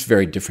 they're just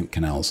very different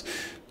canals.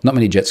 Not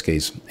many jet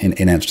skis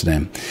in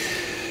Amsterdam.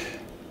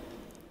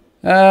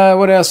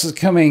 What else is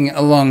coming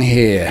along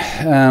here?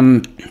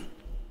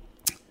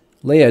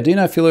 Leo, do you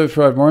know if you'll ever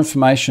provide more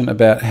information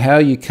about how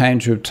you came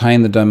to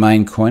obtain the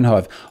domain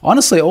CoinHive?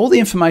 Honestly, all the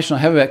information I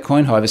have about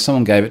CoinHive is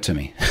someone gave it to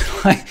me.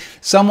 Like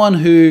someone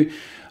who,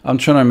 I'm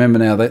trying to remember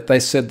now, they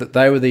said that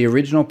they were the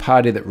original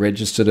party that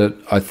registered it,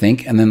 I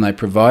think, and then they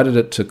provided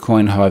it to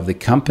CoinHive, the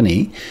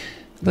company.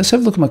 Let's have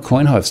a look at my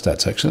CoinHive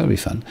stats, actually. That'll be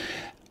fun.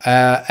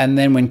 And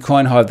then when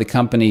CoinHive, the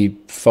company,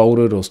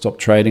 folded or stopped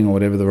trading or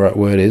whatever the right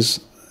word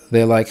is,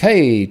 they're like,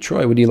 hey,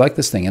 Troy, would you like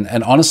this thing?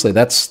 And honestly,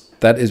 that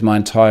is my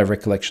entire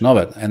recollection of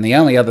it. And the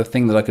only other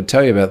thing that I could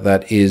tell you about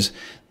that is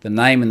the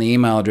name and the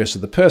email address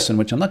of the person,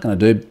 which I'm not going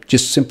to do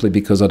just simply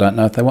because I don't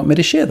know if they want me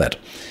to share that.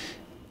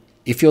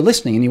 If you're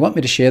listening and you want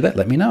me to share that,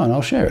 let me know and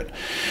I'll share it.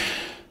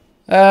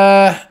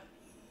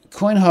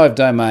 CoinHive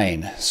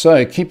domain.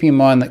 So keeping in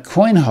mind that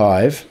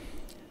CoinHive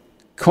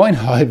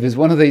is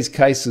one of these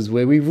cases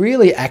where we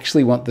really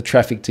actually want the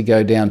traffic to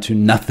go down to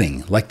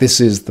nothing. Like this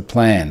is the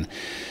plan.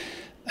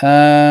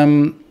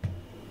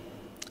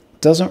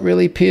 Doesn't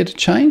really appear to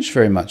change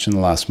very much in the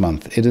last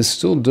month. It is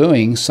still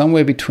doing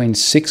somewhere between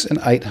 600,000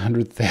 and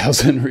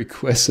 800,000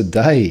 requests a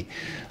day.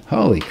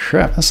 Holy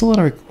crap, that's a lot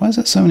of. Why is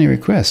that so many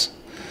requests?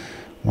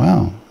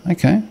 Wow,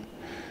 okay.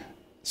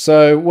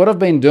 So what I've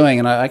been doing,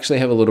 and I actually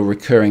have a little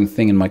recurring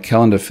thing in my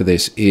calendar for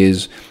this,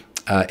 is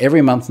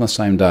every month on the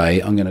same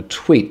day, I'm going to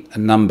tweet a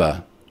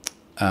number,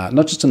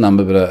 not just a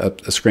number,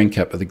 but a screen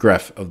cap of the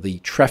graph of the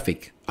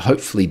traffic,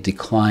 hopefully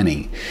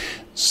declining.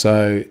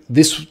 So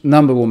this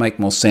number will make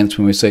more sense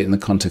when we see it in the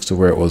context of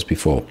where it was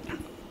before.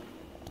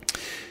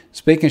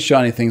 Speaking of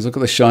shiny things, look at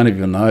the shine of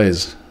your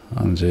nose.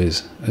 Oh,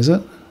 geez. Is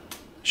it?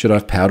 Should I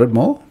have powdered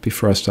more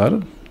before I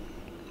started?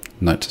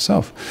 Note to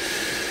self.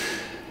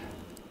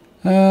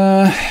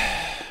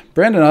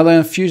 Brandon, I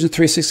learned Fusion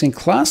 360 in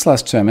class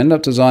last term. Ended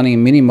up designing a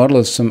mini model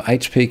of some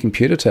HP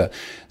computer tower.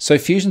 So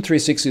Fusion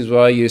 360 is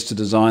what I used to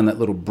design that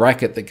little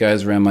bracket that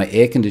goes around my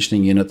air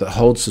conditioning unit that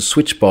holds the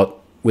switch bot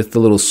with the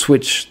little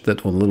switch or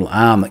the little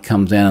arm that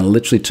comes down and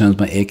literally turns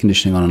my air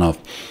conditioning on and off.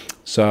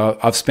 So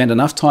I've spent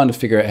enough time to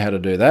figure out how to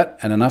do that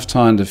and enough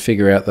time to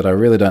figure out that I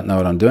really don't know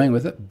what I'm doing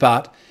with it,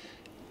 but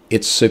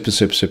it's super,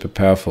 super, super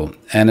powerful.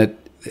 And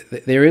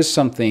there is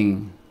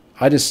something,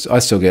 I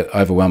still get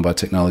overwhelmed by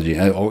technology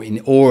or in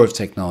awe of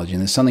technology.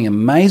 And there's something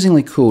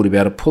amazingly cool to be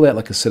able to pull out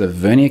like a set of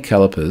vernier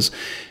calipers,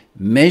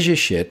 measure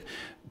shit,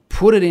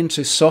 put it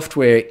into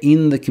software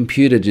in the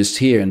computer just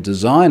here and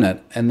design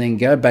it, and then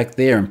go back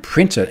there and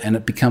print it, and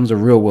it becomes a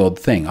real world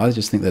thing. I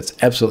just think that's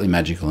absolutely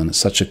magical, and it's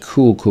such a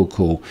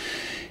cool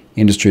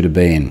industry to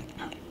be in.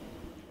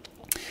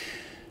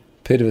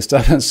 Peter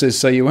Verstappen says,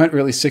 so you weren't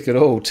really sick at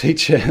all,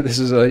 teacher. This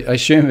is, I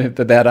assume,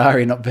 about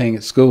Ari not being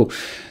at school.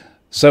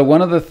 So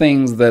one of the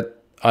things that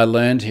I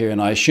learned here,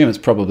 and I assume it's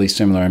probably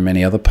similar in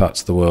many other parts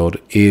of the world,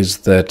 is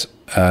that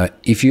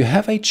if you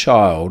have a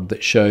child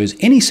that shows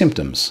any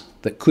symptoms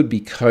that could be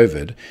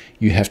COVID,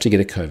 you have to get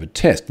a COVID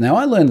test. Now,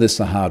 I learned this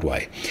the hard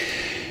way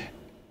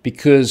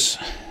because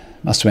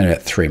it must have been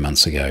about 3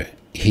 months ago.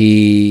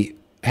 He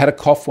had a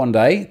cough one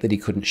day that he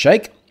couldn't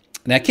shake.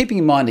 Now, keeping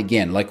in mind,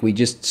 again, like we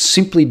just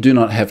simply do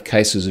not have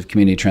cases of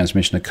community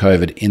transmission of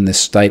COVID in this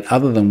state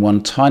other than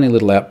one tiny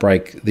little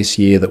outbreak this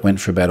year that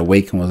went for about a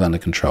week and was under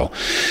control.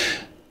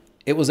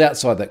 It was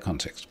outside that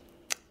context.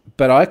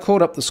 But I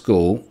called up the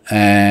school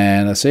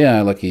and I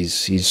said, look,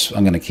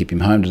 I'm going to keep him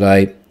home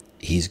today.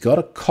 He's got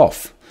a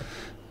cough.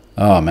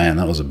 Oh, man,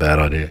 that was a bad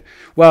idea.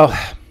 Well,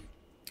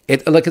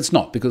 it's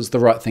not, because it's the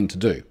right thing to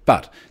do.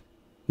 But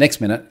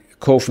next minute, a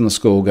call from the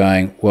school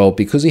going, well,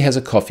 because he has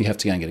a cough, you have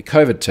to go and get a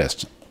COVID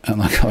test. I'm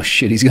like, oh,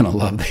 shit, he's going to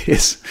love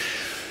this.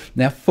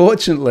 Now,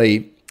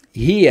 fortunately,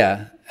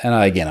 here, and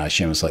I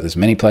assume it's like there's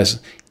many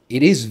places,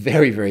 it is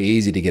very, very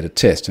easy to get a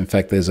test. In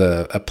fact, there's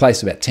a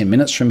place about 10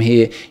 minutes from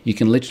here. You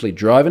can literally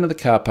drive into the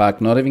car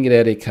park, not even get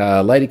out of your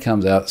car. Lady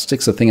comes out,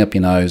 sticks the thing up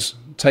your nose,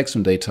 takes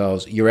some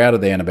details. You're out of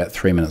there in about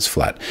 3 minutes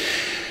flat.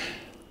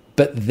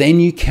 But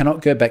then you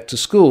cannot go back to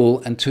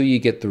school until you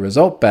get the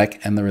result back,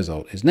 and the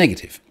result is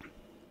negative.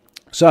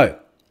 So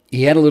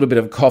he had a little bit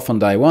of a cough on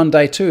day 1.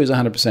 Day 2 is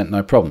 100%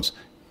 no problems.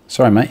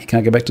 Sorry, mate, you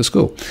can't go back to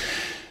school.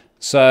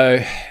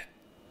 So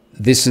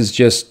this is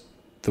just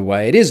the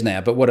way it is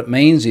now. But what it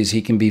means is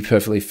he can be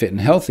perfectly fit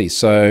and healthy.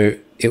 So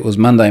it was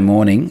Monday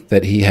morning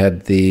that he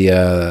had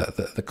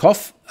the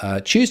cough.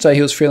 Tuesday,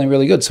 he was feeling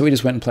really good. So we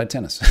just went and played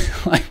tennis.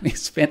 We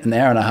spent an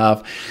hour and a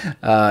half.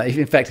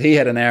 In fact, he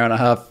had an hour and a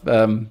half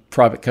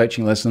private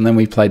coaching lesson. And then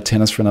we played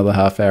tennis for another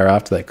half hour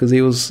after that because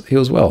he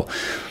was well.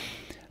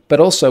 But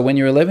also, when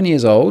you're 11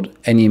 years old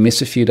and you miss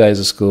a few days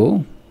of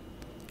school,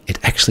 it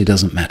actually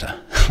doesn't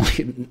matter.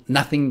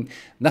 Nothing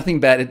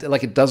bad.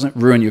 It doesn't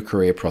ruin your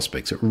career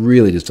prospects. It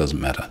really just doesn't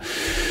matter.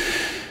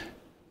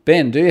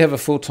 Ben, do you have a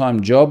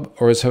full-time job,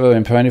 or is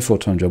Hobo Pony a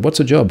full-time job? What's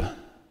a job?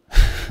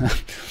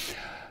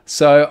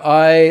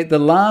 So the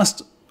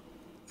last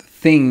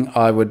thing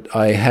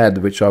I had,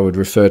 which I would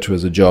refer to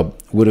as a job,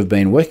 would have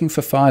been working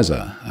for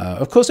Pfizer.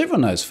 Of course,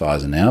 everyone knows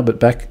Pfizer now, but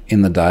back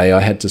in the day, I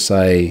had to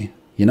say,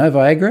 you know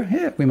Viagra?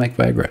 Yeah, we make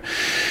Viagra.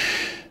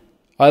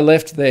 I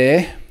left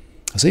there.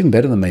 It was even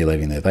better than me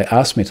leaving there. They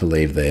asked me to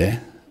leave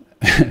there.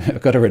 I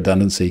got a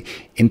redundancy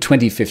in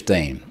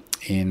 2015,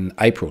 in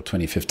April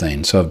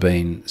 2015. So I've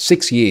been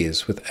 6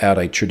 years without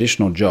a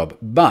traditional job.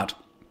 But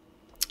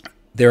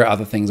there are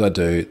other things I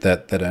do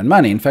that earn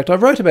money. In fact, I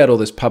wrote about all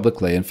this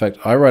publicly. In fact,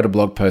 I wrote a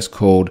blog post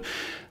called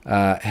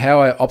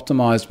How I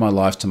Optimized My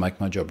Life to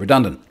Make My Job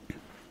Redundant.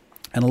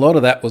 And a lot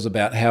of that was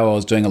about how I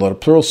was doing a lot of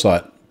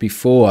Pluralsight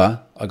before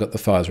I got the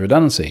Pfizer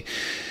redundancy.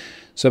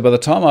 So by the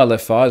time I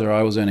left Pfizer,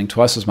 I was earning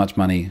twice as much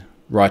money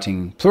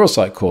writing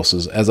Pluralsight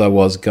courses as I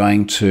was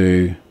going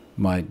to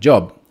my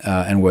job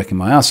and working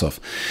my ass off.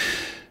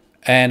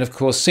 And of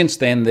course, since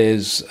then,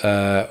 there's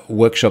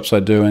workshops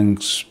I do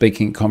and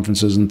speaking at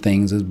conferences and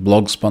things. There's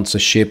blog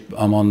sponsorship.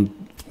 I'm on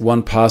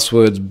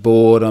 1Password's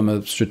board. I'm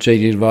a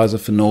strategic advisor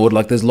for Nord.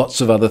 There's lots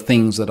of other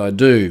things that I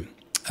do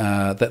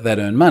that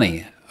earn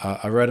money.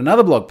 I wrote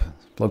another blog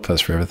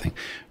post for everything.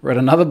 Wrote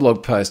another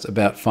blog post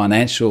about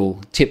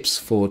financial tips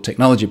for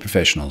technology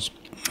professionals.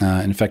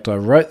 In fact, I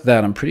wrote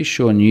that, I'm pretty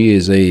sure, New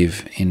Year's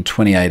Eve in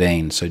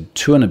 2018, so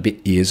 2 and a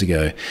bit years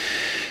ago,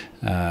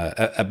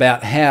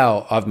 about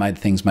how I've made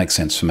things make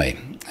sense for me.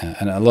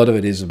 And a lot of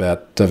it is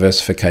about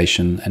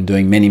diversification and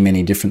doing many,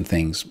 many different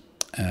things.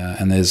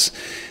 And there's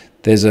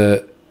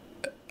a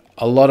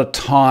lot of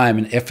time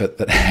and effort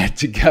that had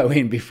to go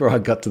in before I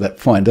got to that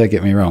point, don't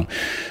get me wrong.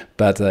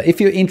 But if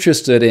you're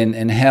interested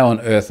in how on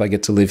earth I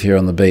get to live here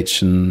on the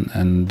beach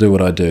and do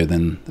what I do,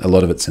 then a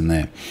lot of it's in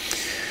there.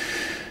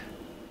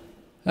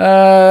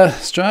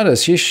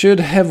 Stratus, you should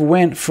have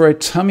went for a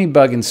tummy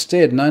bug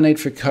instead. No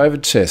need for a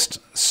COVID test.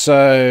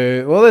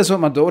 So, well, there's what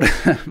my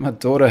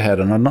daughter had,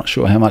 and I'm not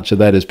sure how much of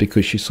that is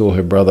because she saw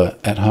her brother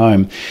at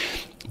home.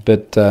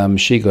 But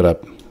she got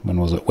up, when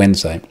was it?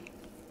 Wednesday.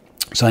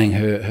 saying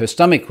her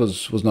stomach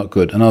was not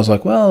good. And I was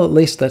like, well, at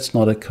least that's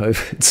not a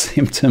COVID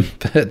symptom.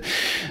 But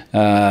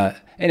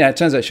anyway, it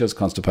turns out she was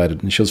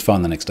constipated and she was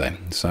fine the next day.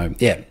 So,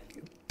 yeah,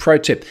 pro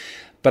tip.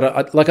 But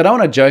I don't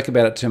want to joke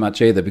about it too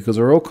much either, because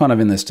we're all kind of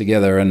in this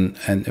together, and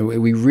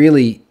we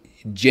really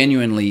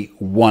genuinely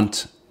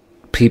want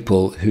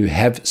people who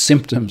have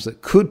symptoms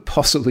that could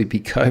possibly be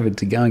COVID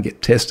to go and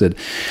get tested.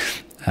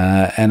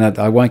 And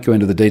I won't go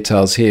into the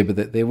details here,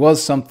 but there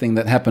was something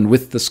that happened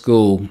with the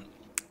school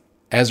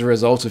as a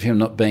result of him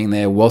not being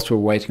there whilst we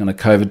were waiting on a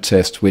COVID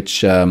test,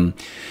 which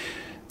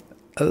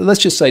let's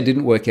just say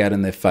didn't work out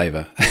in their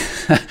favour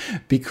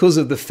because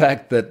of the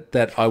fact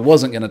that I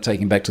wasn't going to take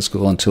him back to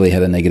school until he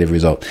had a negative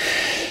result.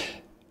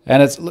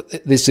 And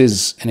this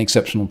is an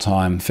exceptional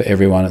time for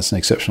everyone. It's an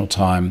exceptional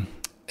time,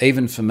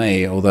 even for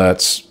me, although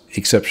it's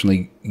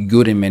exceptionally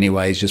good in many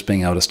ways, just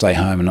being able to stay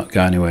home and not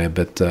go anywhere.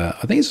 But I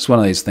think it's just one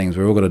of these things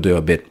we're all got to do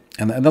a bit.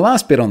 And the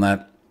last bit on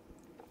that,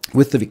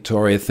 with the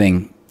Victoria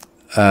thing,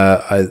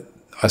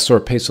 I saw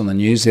a piece on the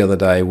news the other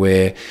day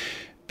where,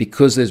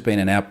 because there's been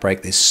an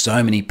outbreak, there's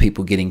so many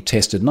people getting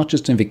tested, not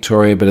just in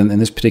Victoria, but in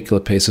this particular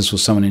piece, this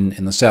was someone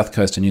in the south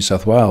coast of New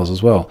South Wales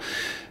as well.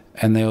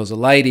 And there was a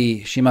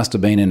lady, she must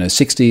have been in her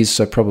 60s,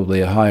 so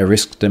probably a higher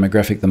risk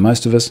demographic than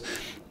most of us.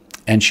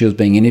 And she was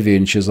being interviewed,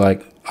 and she was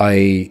like,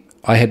 I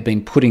had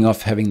been putting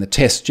off having the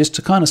test just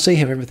to kind of see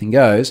how everything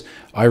goes.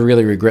 I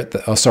really regret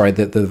that. Oh, sorry,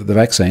 the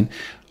vaccine.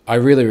 I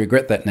really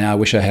regret that now. I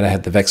wish I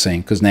had the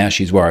vaccine, because now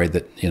she's worried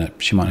that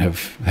she might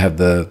have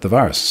the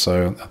virus.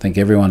 So I think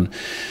everyone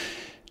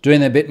doing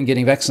their bit and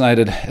getting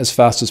vaccinated as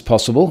fast as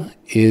possible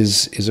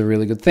is a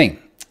really good thing.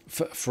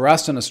 For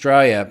us in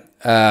Australia,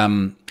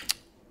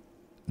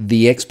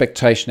 the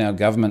expectation our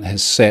government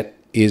has set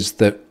is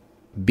that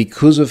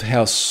because of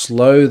how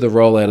slow the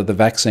rollout of the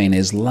vaccine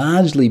is,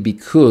 largely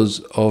because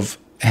of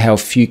how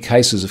few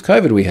cases of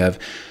COVID we have,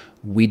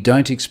 we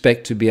don't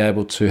expect to be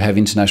able to have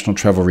international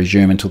travel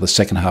resume until the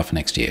second half of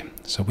next year.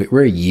 So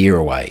we're a year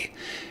away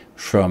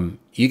from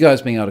you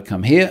guys being able to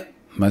come here,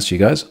 most of you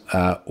guys,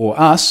 or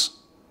us,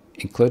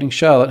 including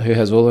Charlotte, who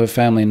has all her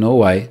family in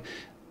Norway,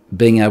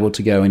 being able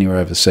to go anywhere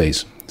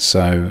overseas.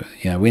 So,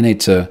 we need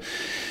to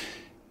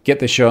get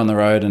this show on the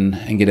road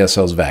and get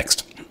ourselves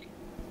vaxxed.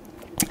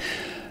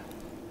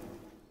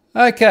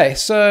 Okay,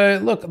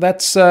 so look,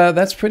 that's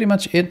pretty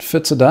much it for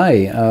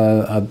today.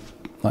 I'd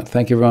like to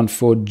thank everyone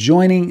for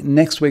joining.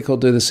 Next week I'll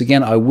do this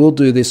again. I will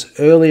do this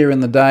earlier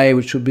in the day,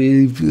 which will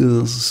be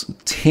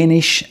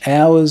 10-ish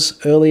hours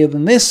earlier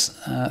than this.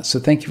 So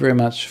thank you very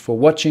much for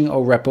watching.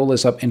 I'll wrap all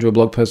this up into a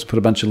blog post, put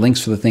a bunch of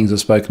links for the things I've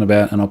spoken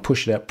about, and I'll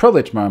push it out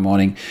probably tomorrow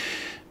morning,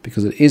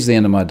 because it is the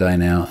end of my day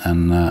now,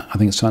 and I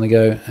think it's time to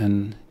go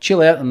and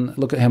chill out and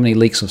look at how many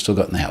leaks I've still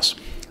got in the house.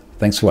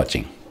 Thanks for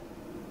watching.